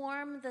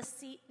warm the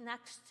seat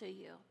next to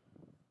you?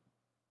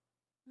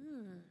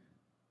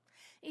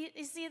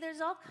 You see,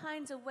 there's all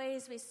kinds of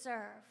ways we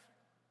serve.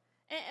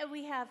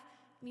 We have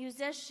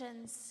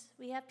musicians.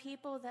 We have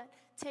people that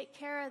take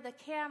care of the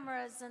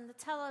cameras and the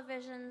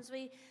televisions.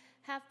 We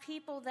have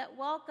people that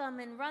welcome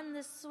and run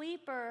the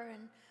sweeper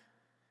and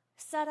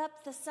set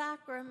up the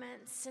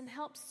sacraments and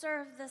help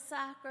serve the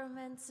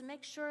sacraments and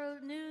make sure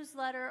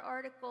newsletter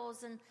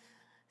articles and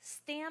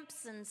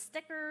stamps and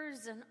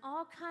stickers and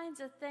all kinds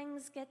of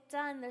things get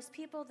done. There's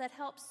people that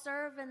help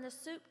serve in the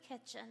soup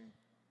kitchen.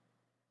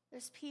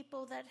 There's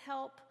people that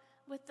help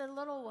with the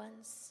little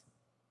ones.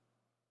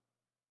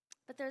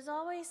 But there's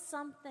always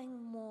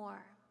something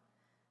more,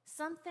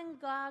 something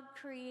God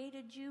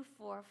created you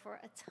for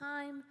a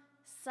time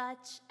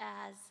such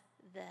as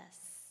this.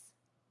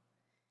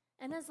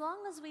 And as long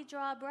as we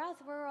draw breath,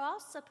 we're all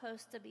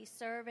supposed to be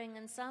serving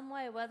in some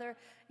way, whether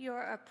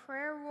you're a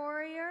prayer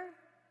warrior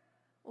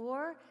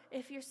or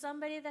if you're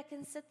somebody that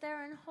can sit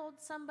there and hold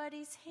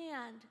somebody's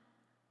hand,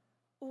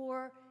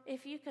 or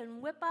if you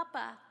can whip up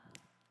a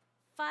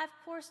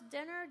 5-course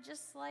dinner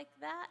just like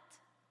that.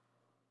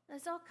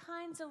 There's all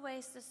kinds of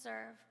ways to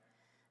serve.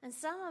 And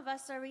some of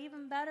us are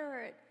even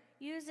better at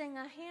using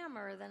a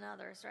hammer than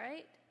others,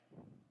 right?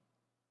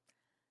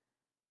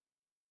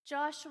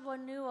 Joshua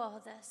knew all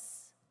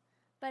this,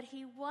 but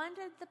he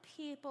wanted the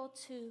people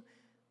to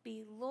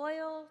be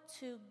loyal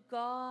to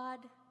God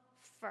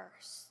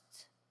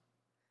first.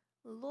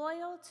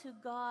 Loyal to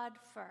God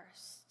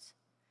first.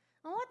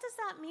 And what does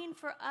that mean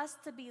for us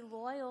to be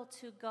loyal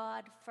to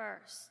God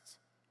first?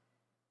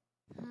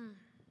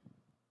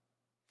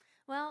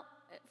 Well,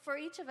 for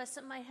each of us,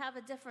 it might have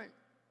a different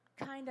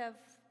kind of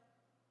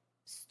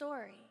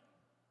story.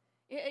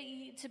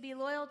 To be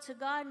loyal to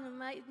God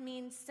might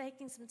mean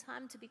taking some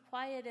time to be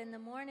quiet in the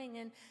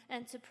morning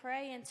and to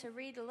pray and to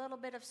read a little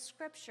bit of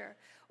Scripture.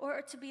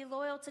 Or to be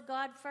loyal to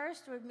God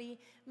first would be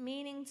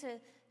meaning to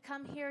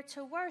come here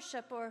to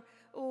worship.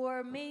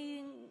 Or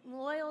being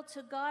loyal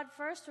to God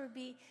first would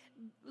be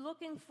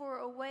looking for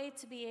a way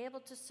to be able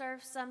to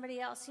serve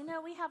somebody else. You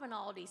know, we have an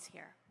Aldi's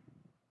here.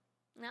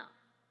 Now,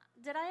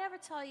 did I ever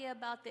tell you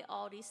about the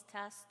Aldi's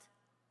test?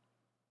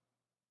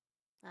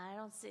 I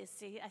don't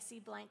see. I see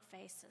blank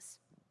faces.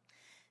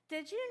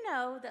 Did you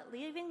know that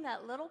leaving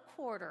that little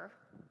quarter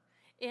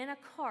in a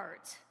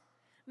cart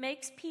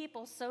makes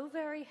people so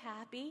very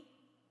happy?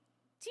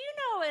 Do you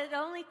know it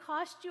only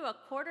cost you a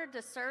quarter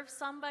to serve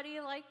somebody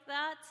like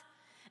that?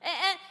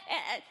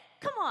 And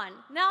come on.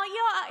 Now,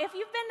 if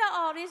you've been to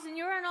Aldi's and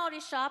you're an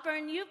Aldi shopper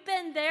and you've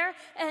been there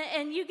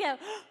and you go,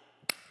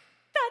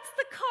 that's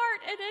the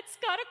cart and it's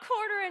got a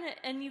quarter in it,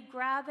 and you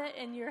grab it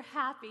and you're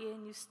happy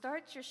and you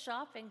start your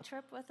shopping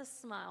trip with a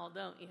smile,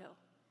 don't you?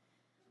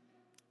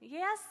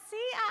 Yes,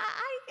 see,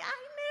 I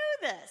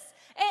knew this.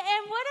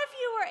 And what if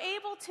you were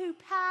able to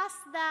pass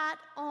that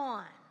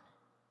on?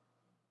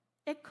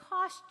 It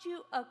cost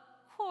you a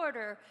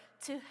quarter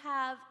to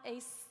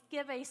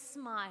give a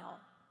smile,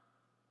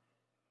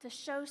 to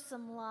show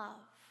some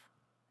love.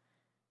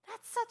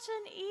 That's such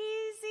an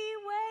easy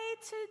way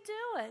to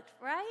do it,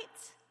 right?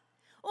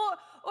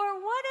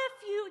 Or what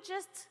if you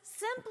just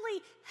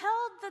simply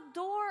held the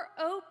door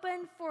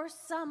open for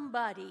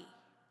somebody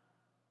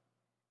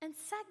and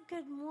said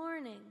good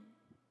morning?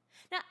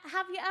 Now,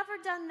 have you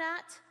ever done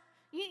that?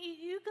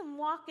 You can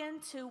walk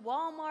into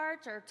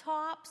Walmart or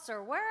Tops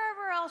or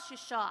wherever else you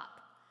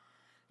shop.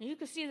 And you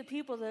can see the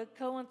people that are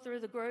going through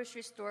the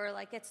grocery store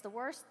like it's the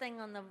worst thing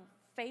on the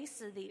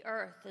face of the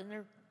earth. And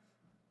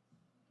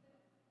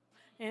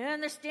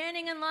they're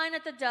standing in line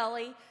at the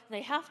deli.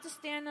 They have to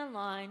stand in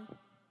line.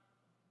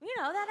 You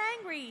know, that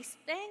angry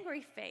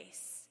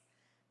face.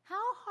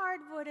 How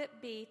hard would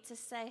it be to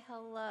say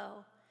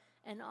hello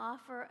and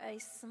offer a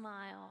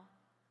smile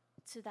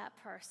to that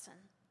person?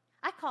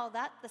 I call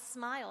that the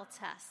smile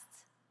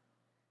test.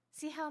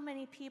 See how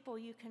many people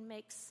you can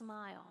make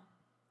smile.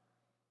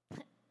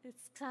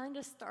 It's kind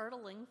of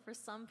startling for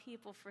some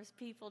people, for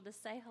people to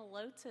say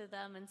hello to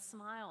them and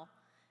smile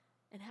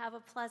and have a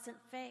pleasant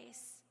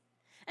face.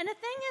 And the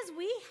thing is,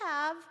 we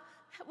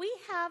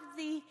have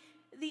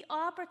the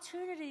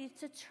opportunity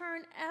to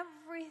turn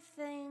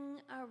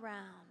everything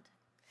around.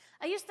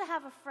 I used to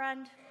have a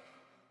friend.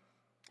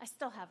 I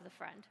still have the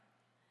friend.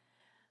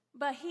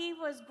 But he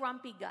was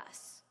Grumpy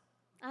Gus.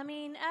 I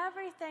mean,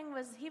 everything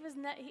was,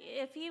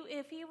 if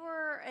he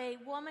were a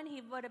woman,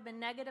 he would have been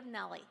Negative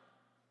Nelly.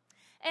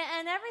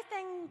 And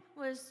everything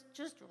was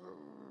just,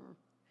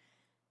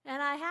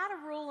 and I had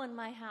a rule in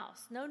my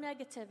house, no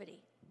negativity.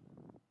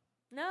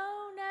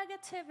 No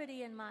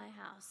negativity in my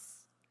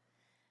house.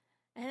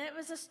 And it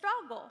was a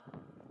struggle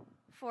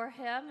for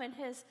him, and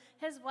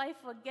his wife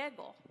would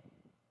giggle.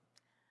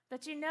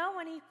 But you know,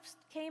 when he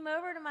came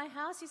over to my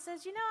house, he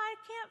says, you know, I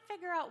can't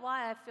figure out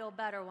why I feel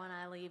better when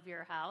I leave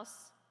your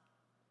house.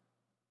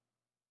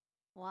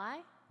 Why?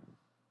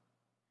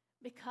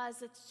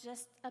 Because it's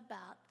just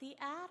about the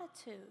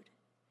attitude.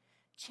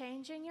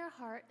 Changing your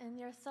heart and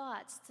your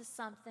thoughts to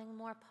something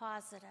more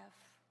positive.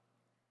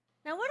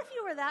 Now, what if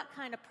you were that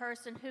kind of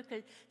person who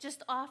could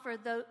just offer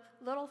the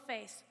little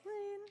face,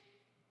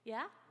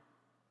 yeah,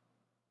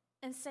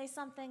 and say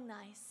something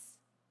nice,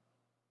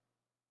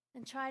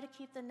 and try to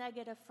keep the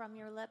negative from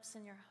your lips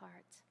and your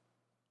heart?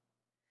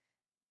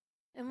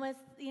 And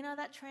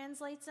that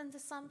translates into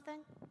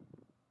something.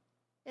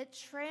 It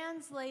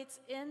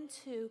translates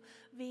into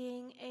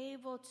being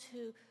able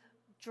to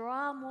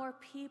draw more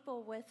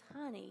people with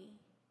honey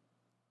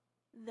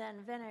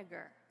than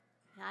vinegar.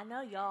 Now, I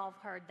know y'all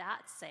have heard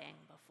that saying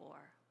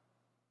before.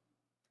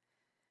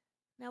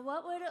 Now,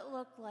 what would it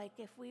look like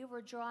if we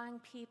were drawing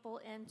people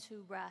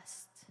into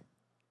rest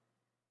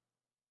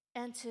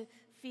and to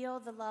feel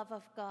the love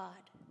of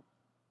God?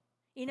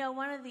 You know,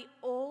 one of the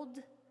old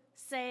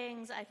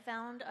sayings I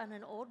found on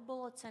an old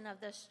bulletin of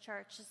this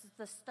church is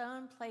the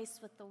stone place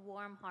with the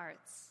warm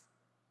hearts.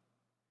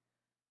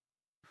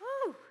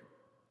 Whew!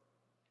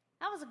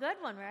 That was a good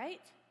one,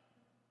 right?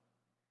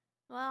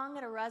 Well, I'm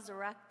going to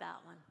resurrect that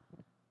one.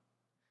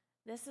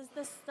 This is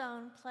the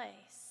stone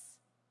place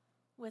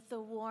with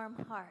the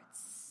warm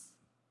hearts.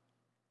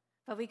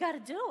 But we got to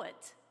do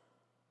it.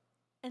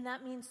 And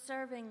that means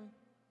serving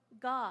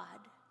God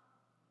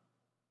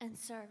and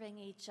serving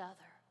each other.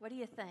 What do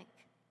you think?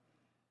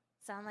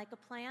 Sound like a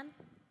plan?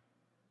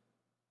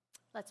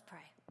 Let's pray.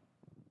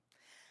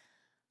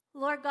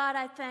 Lord God,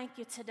 I thank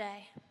you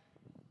today.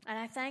 And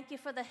I thank you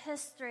for the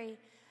history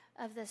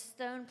of this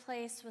stone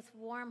place with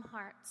warm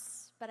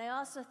hearts. But I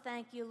also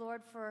thank you,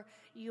 Lord, for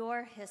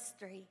your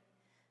history.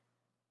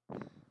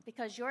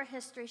 Because your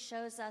history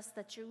shows us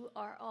that you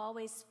are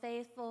always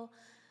faithful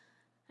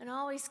and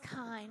always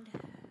kind.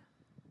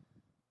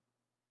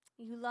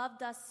 You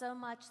loved us so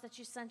much that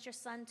you sent your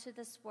Son to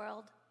this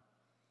world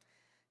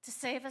to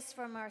save us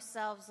from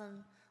ourselves.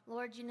 And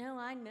Lord, you know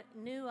I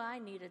knew I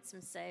needed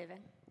some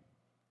saving.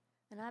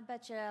 And I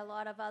bet you a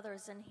lot of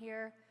others in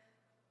here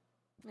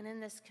and in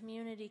this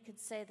community could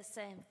say the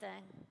same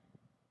thing.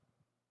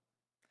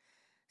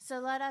 So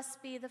let us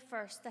be the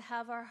first to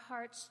have our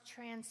hearts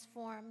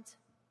transformed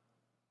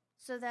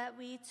so that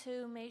we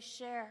too may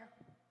share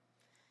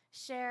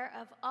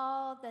of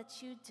all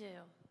that you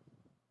do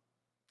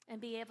and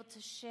be able to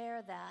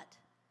share that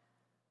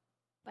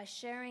by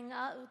sharing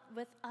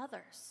with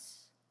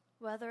others,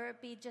 whether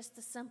it be just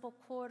a simple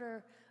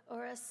quarter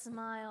or a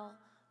smile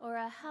or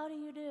a how do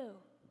you do.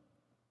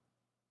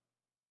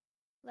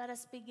 Let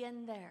us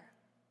begin there.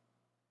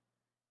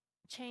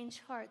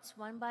 Change hearts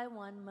one by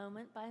one,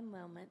 moment by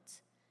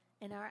moment,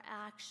 in our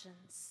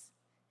actions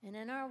and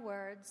in our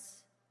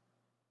words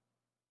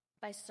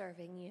by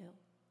serving you.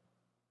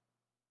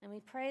 And we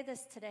pray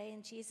this today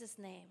in Jesus'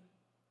 name.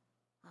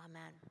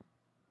 Amen.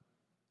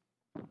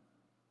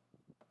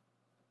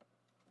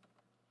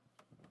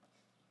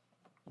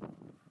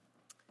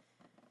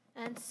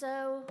 And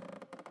so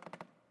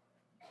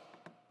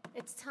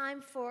it's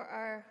time for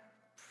our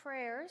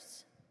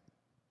prayers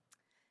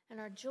and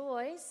our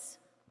joys.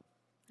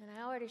 And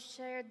I already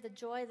shared the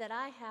joy that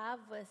I have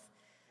with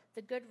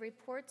the good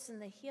reports and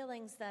the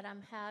healings that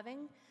I'm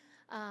having.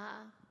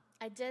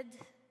 I did,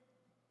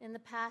 in the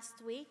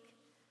past week,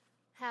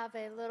 have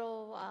a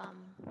little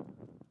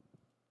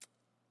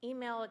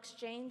email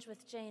exchange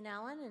with Jane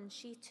Ellen, and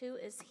she too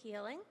is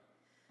healing.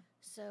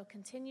 So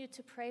continue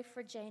to pray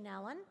for Jane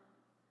Ellen.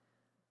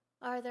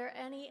 Are there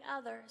any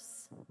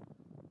others?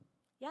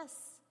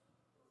 Yes?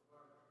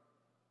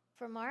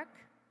 For Mark?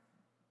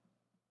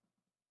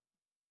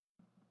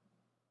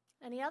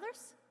 Any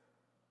others?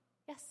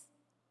 Yes?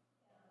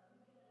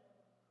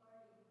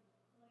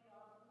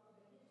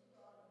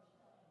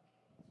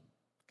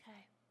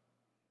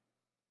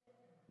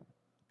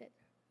 Okay.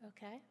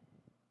 Okay.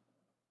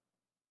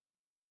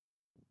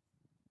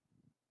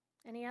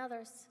 Any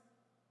others?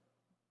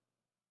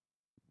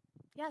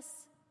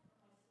 Yes?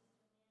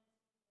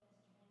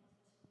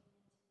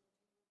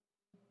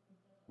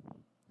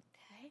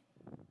 Okay.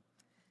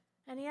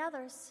 Any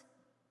others?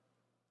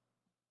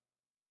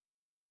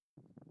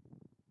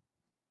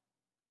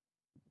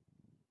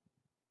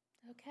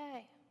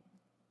 Okay.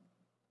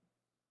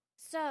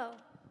 So,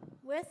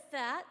 with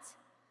that,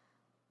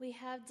 we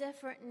have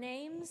different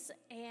names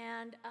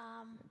and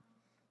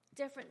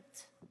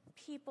different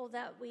people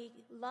that we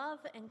love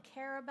and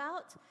care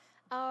about.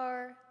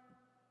 Our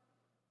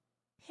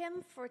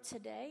hymn for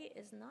today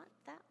is not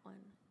that one.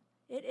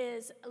 It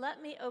is,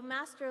 O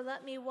Master,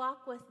 Let Me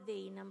Walk With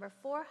Thee, number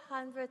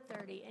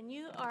 430. And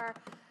you are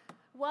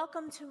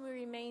welcome to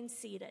remain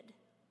seated.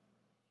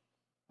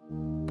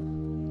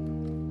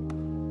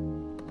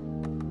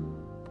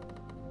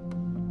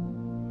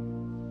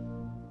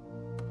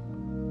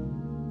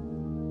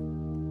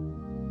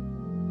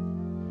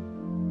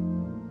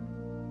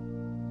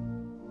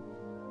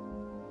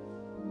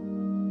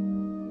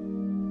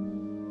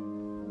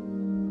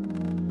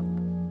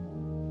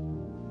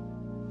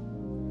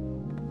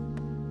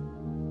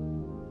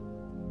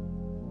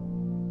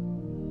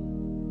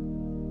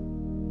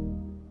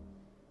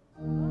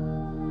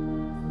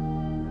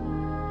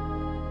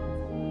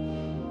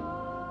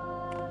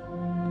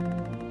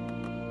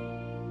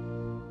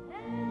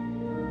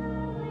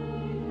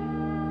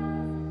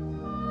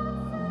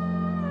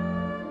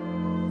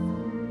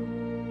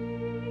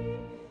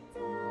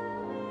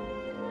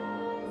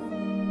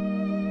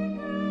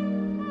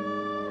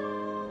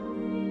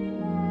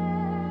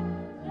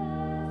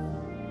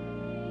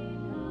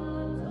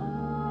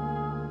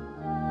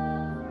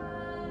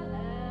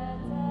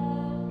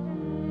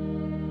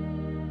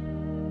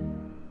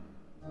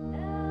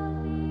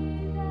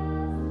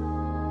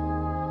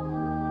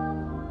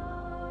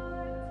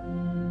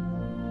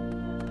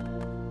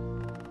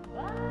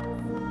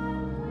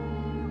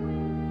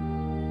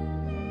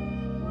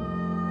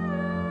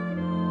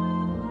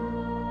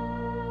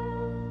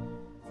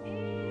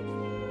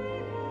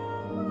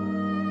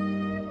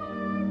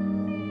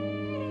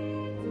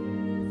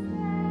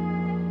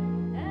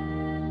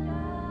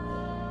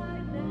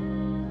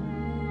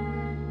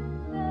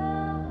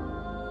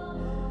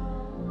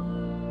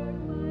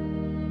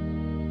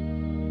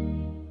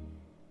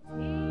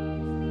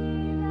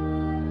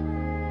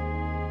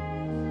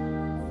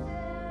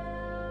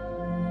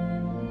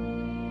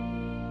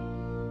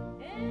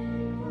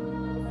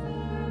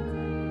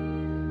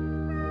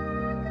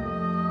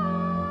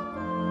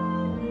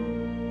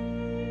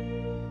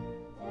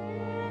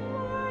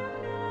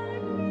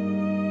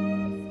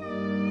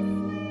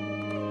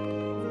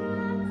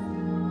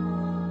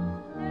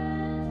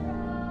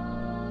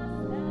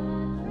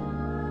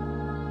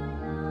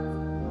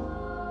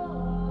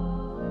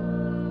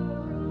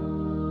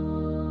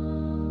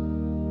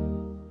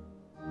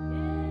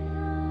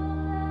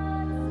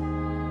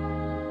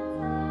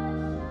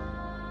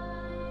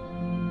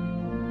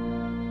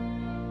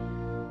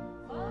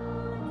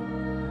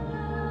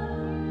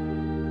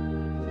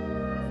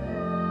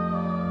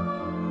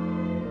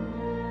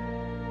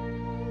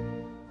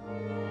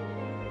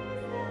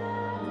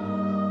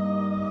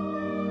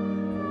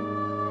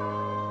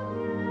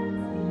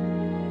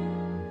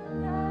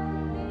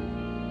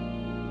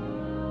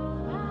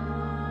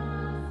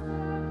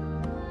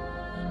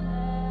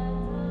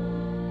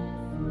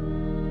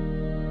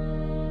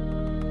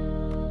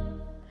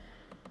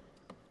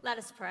 Let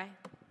us pray.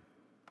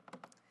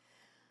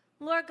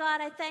 Lord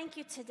God, I thank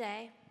you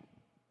today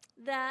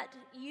that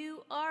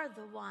you are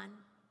the one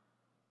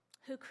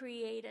who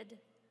created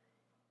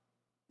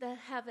the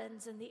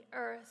heavens and the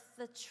earth,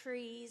 the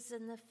trees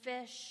and the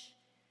fish,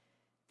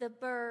 the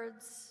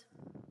birds,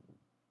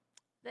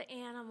 the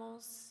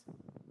animals,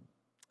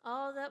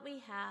 all that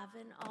we have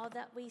and all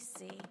that we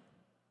see.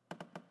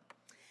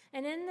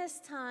 And in this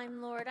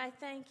time, Lord, I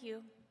thank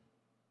you.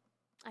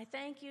 I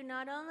thank you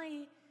not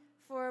only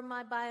for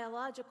my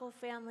biological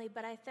family,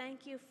 but I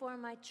thank you for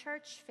my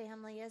church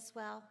family as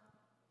well.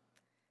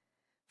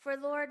 For,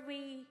 Lord,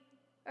 we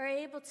are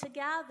able to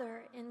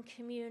gather in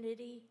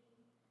community.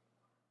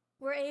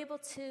 We're able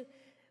to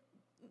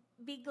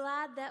be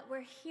glad that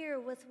we're here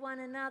with one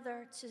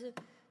another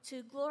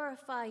to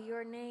glorify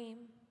your name.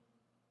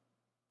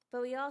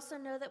 But we also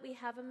know that we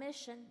have a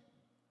mission,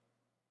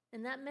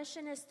 and that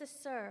mission is to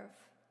serve.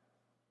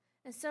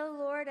 And so,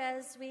 Lord,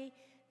 as we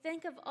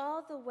think of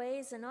all the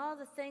ways and all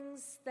the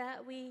things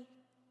that we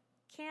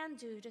can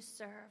do to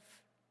serve,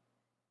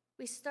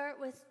 we start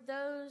with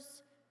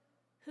those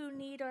who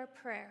need our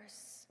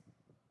prayers.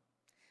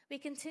 We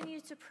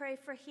continue to pray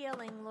for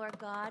healing, Lord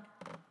God,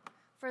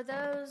 for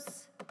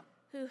those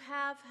who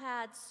have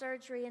had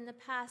surgery in the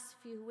past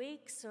few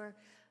weeks or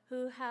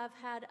who have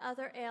had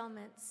other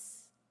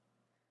ailments.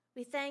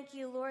 We thank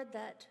you, Lord,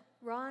 that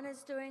Ron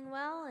is doing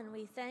well, and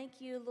we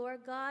thank you, Lord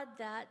God,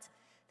 that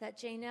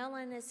Jane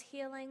Ellen is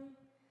healing,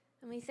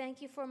 and we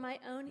thank you for my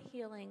own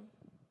healing.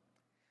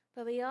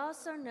 But we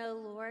also know,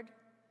 Lord,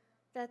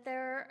 that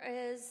there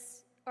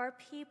are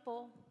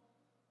people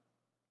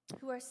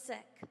who are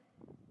sick,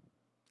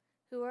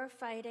 who are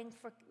fighting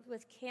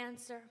with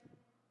cancer.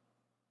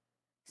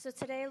 So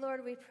today,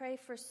 Lord, we pray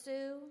for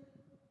Sue.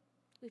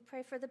 We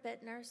pray for the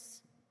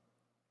Bittners.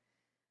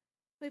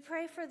 We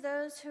pray for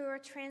those who are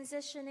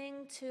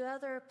transitioning to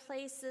other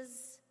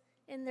places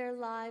in their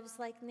lives,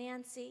 like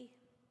Nancy.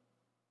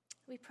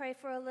 We pray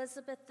for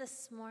Elizabeth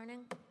this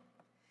morning.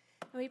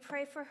 And we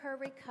pray for her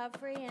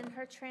recovery and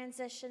her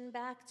transition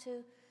back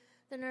to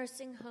the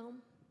nursing home.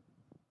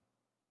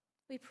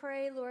 We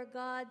pray, Lord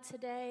God,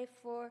 today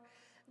for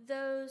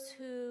those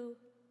who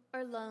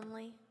are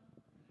lonely.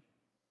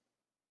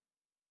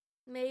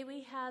 May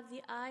we have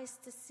the eyes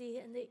to see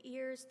and the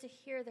ears to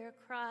hear their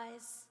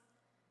cries.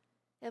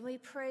 And we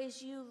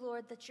praise you,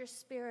 Lord, that your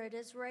Spirit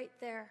is right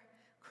there,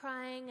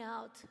 crying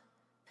out,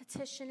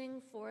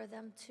 petitioning for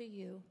them to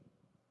you.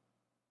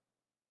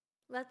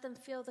 Let them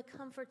feel the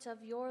comfort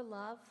of your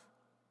love.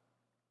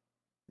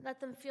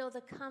 Let them feel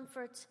the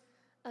comfort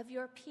of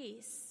your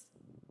peace.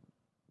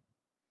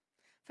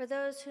 For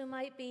those who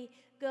might be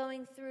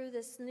going through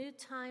this new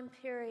time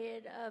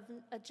period of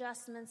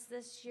adjustments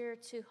this year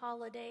to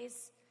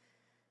holidays,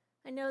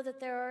 I know that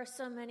there are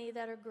so many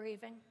that are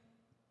grieving.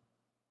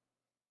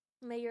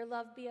 May your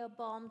love be a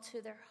balm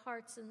to their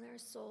hearts and their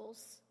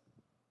souls.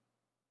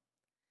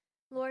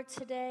 Lord,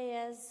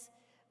 today as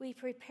we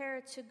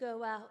prepare to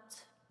go out,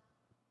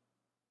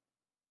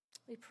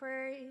 we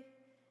pray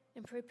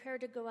and prepare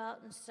to go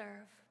out and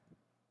serve.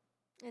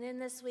 And in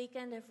this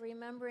weekend of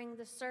remembering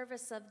the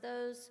service of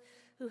those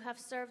who have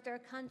served our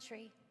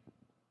country,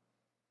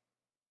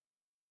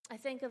 I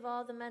think of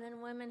all the men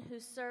and women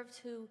who served,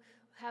 who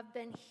have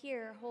been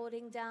here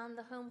holding down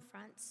the home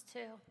fronts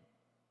too.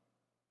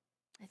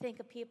 I think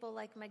of people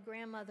like my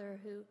grandmother,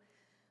 who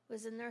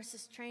was in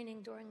nurses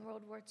training during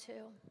World War II,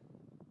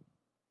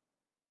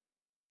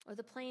 or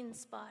the plane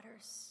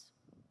spotters,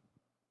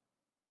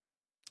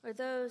 or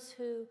those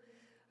who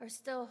are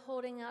still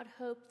holding out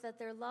hope that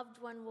their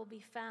loved one will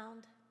be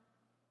found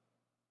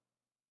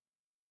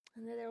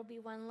and that there will be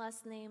one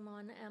less name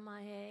on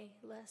MIA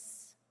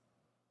lists.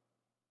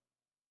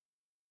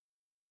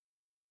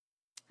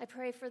 I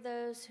pray for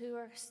those who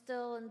are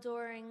still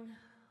enduring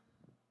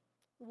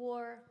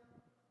war,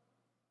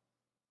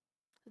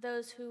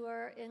 those who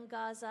are in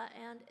Gaza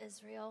and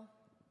Israel,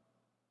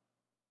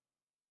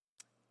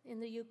 in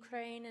the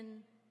Ukraine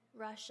and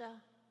Russia,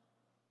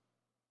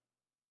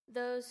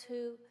 those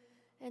who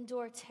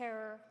endure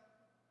terror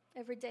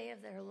every day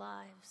of their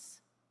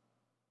lives.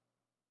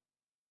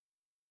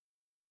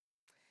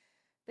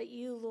 But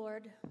you,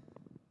 Lord,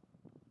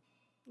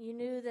 you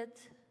knew that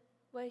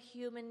what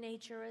human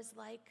nature is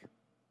like.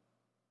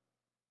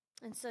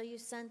 And so you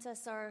sent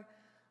us our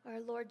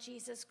Lord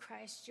Jesus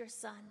Christ, your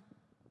Son,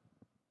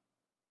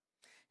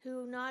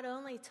 who not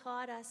only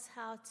taught us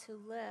how to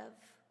live,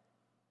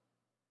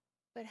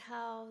 but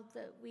how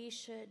that we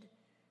should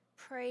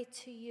pray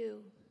to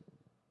you.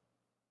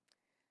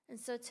 And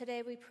so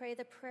today we pray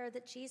the prayer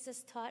that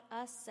Jesus taught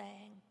us,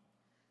 saying,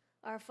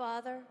 Our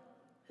Father,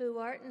 who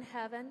art in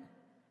heaven,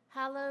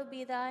 hallowed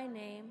be thy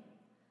name.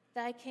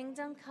 Thy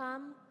kingdom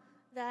come,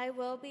 thy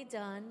will be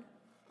done,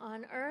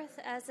 on earth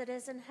as it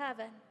is in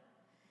heaven.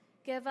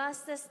 Give us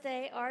this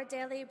day our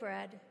daily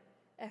bread,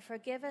 and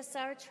forgive us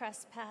our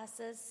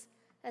trespasses,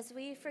 as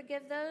we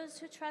forgive those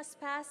who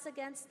trespass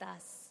against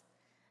us.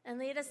 And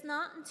lead us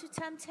not into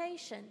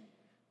temptation,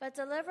 but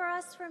deliver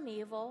us from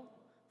evil.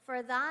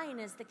 For thine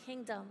is the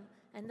kingdom,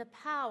 and the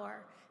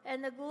power,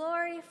 and the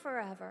glory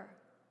forever.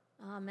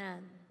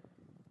 Amen.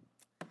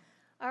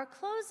 Our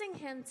closing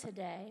hymn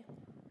today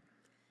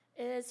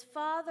is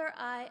Father,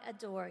 I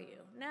Adore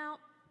You. Now,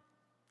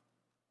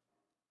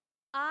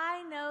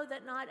 I know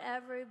that not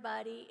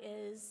everybody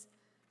is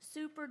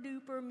super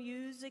duper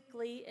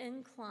musically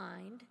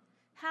inclined.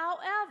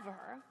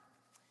 However,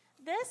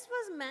 this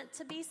was meant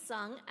to be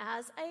sung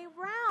as a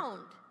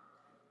round.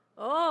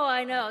 Oh,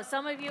 I know.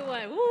 Some of you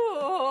went,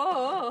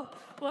 ooh,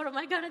 what am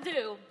I going to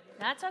do?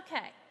 That's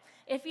okay.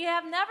 If you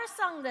have never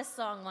sung this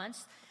song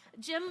once,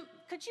 Jim,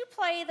 could you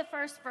play the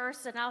first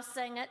verse and I'll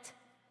sing it?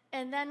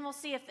 And then we'll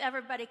see if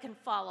everybody can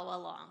follow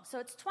along. So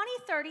it's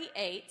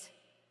 2038.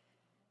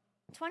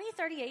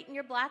 2038 in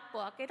your black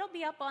book. It'll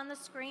be up on the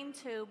screen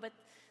too, but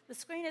the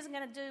screen isn't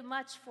going to do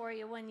much for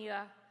you when you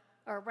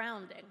are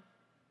rounding.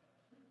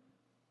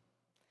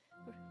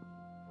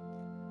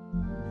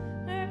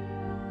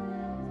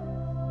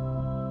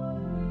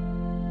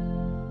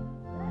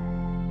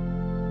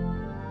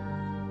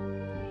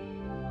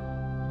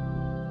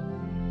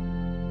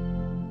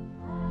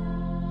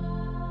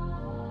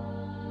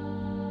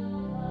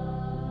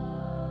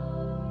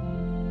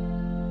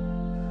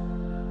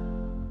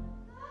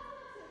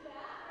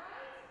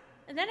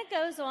 And then it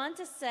goes on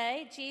to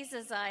say,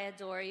 Jesus, I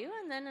adore you.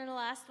 And then the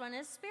last one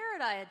is,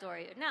 Spirit, I adore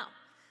you. Now,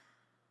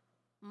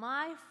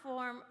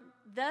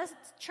 the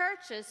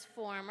church's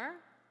former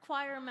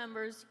choir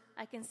members,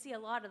 I can see a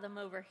lot of them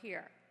over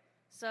here.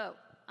 So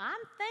I'm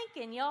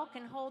thinking y'all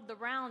can hold the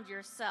round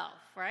yourself,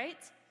 right?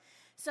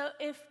 So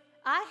if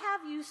I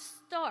have you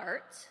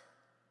start,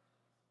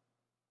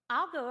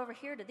 I'll go over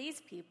here to these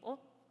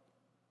people,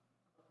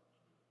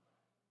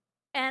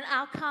 and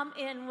I'll come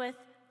in with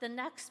the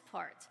next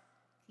part.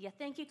 You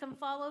think you can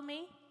follow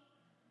me?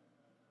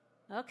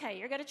 Okay,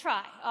 you're going to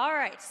try. All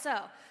right, so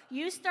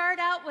you start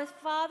out with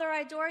Father,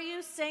 I adore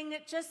you. Sing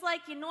it just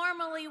like you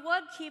normally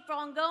would. Keep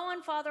on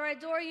going. Father, I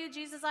adore you.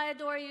 Jesus, I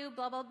adore you.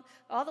 Blah, blah, blah,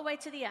 all the way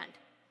to the end.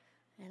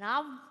 And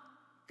I'll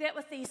get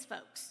with these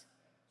folks.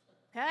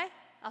 Okay?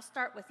 I'll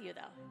start with you,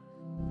 though.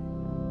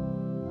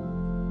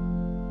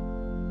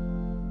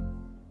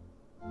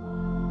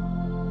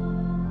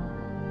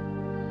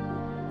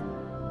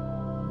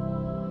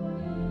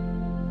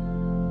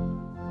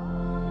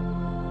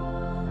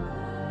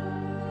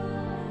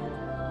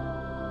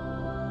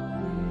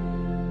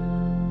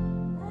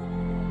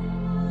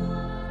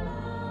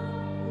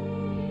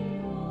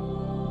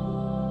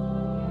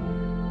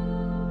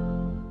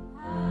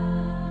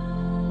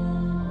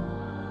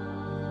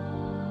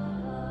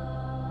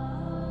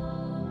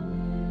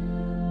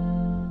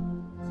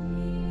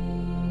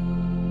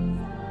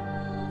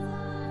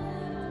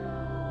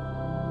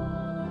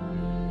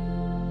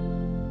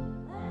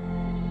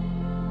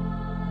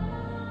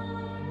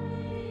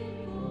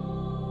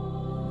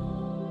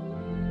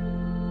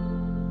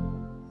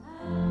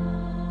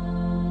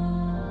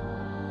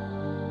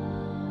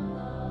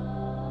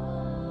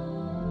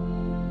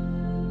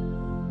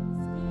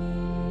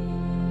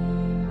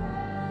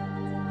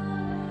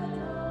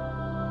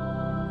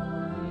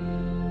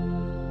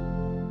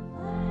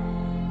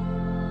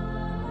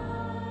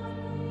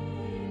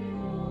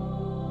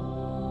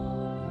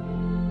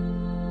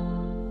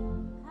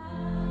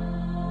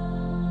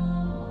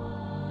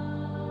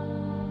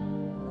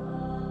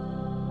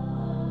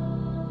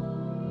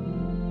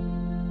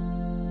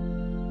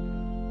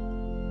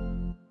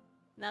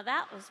 Now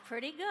that was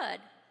pretty good.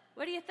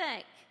 What do you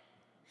think?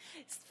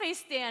 Please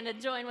stand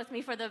and join with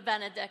me for the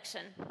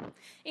benediction.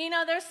 You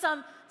know, there's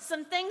some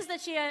things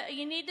that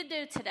you need to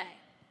do today,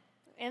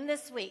 in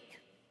this week.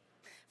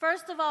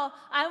 First of all,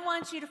 I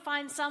want you to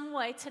find some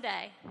way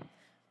today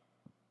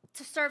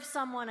to serve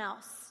someone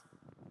else.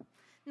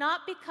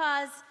 Not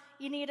because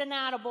you need an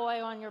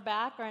attaboy on your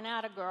back or an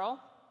attagirl,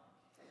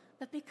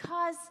 but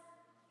because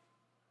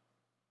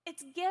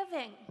it's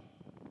giving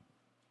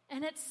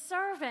and it's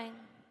serving.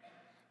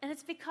 And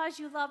it's because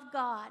you love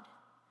God.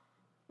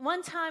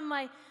 One time,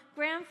 my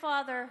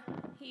grandfather,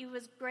 he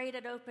was great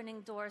at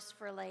opening doors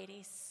for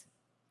ladies.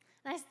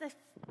 And I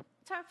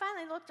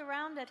finally looked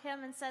around at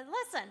him and said,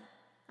 listen,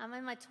 I'm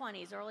in my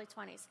 20s, early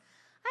 20s.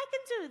 I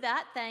can do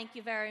that, thank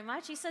you very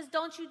much. He says,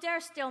 don't you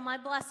dare steal my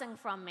blessing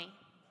from me.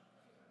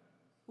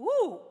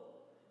 Ooh,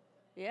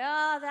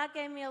 yeah, that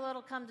gave me a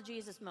little come to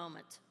Jesus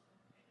moment.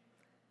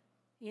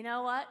 You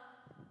know what?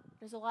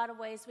 There's a lot of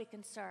ways we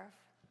can serve.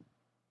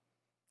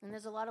 And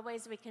there's a lot of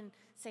ways we can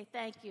say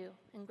thank you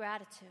and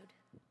gratitude.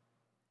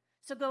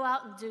 So go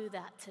out and do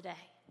that today.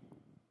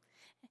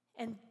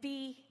 And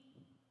be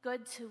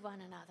good to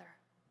one another.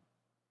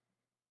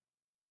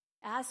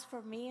 As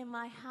for me and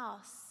my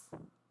house,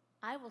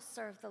 I will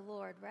serve the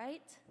Lord,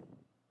 right?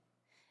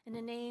 In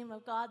the name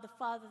of God, the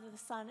Father, the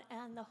Son,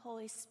 and the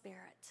Holy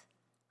Spirit.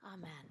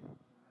 Amen.